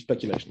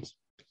speculations.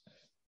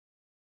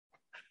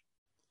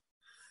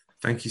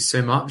 Thank you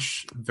so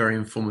much. Very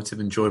informative,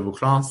 enjoyable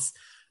class.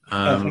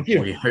 Thank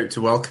you. We hope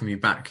to welcome you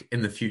back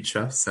in the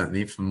future,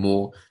 certainly, for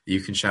more that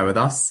you can share with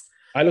us.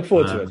 I look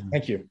forward to it.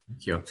 Thank you.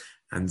 Thank you.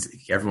 And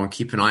everyone,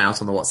 keep an eye out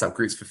on the WhatsApp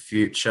groups for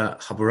future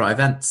Chabura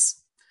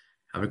events.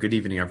 Have a good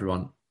evening,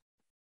 everyone.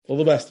 All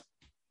the best.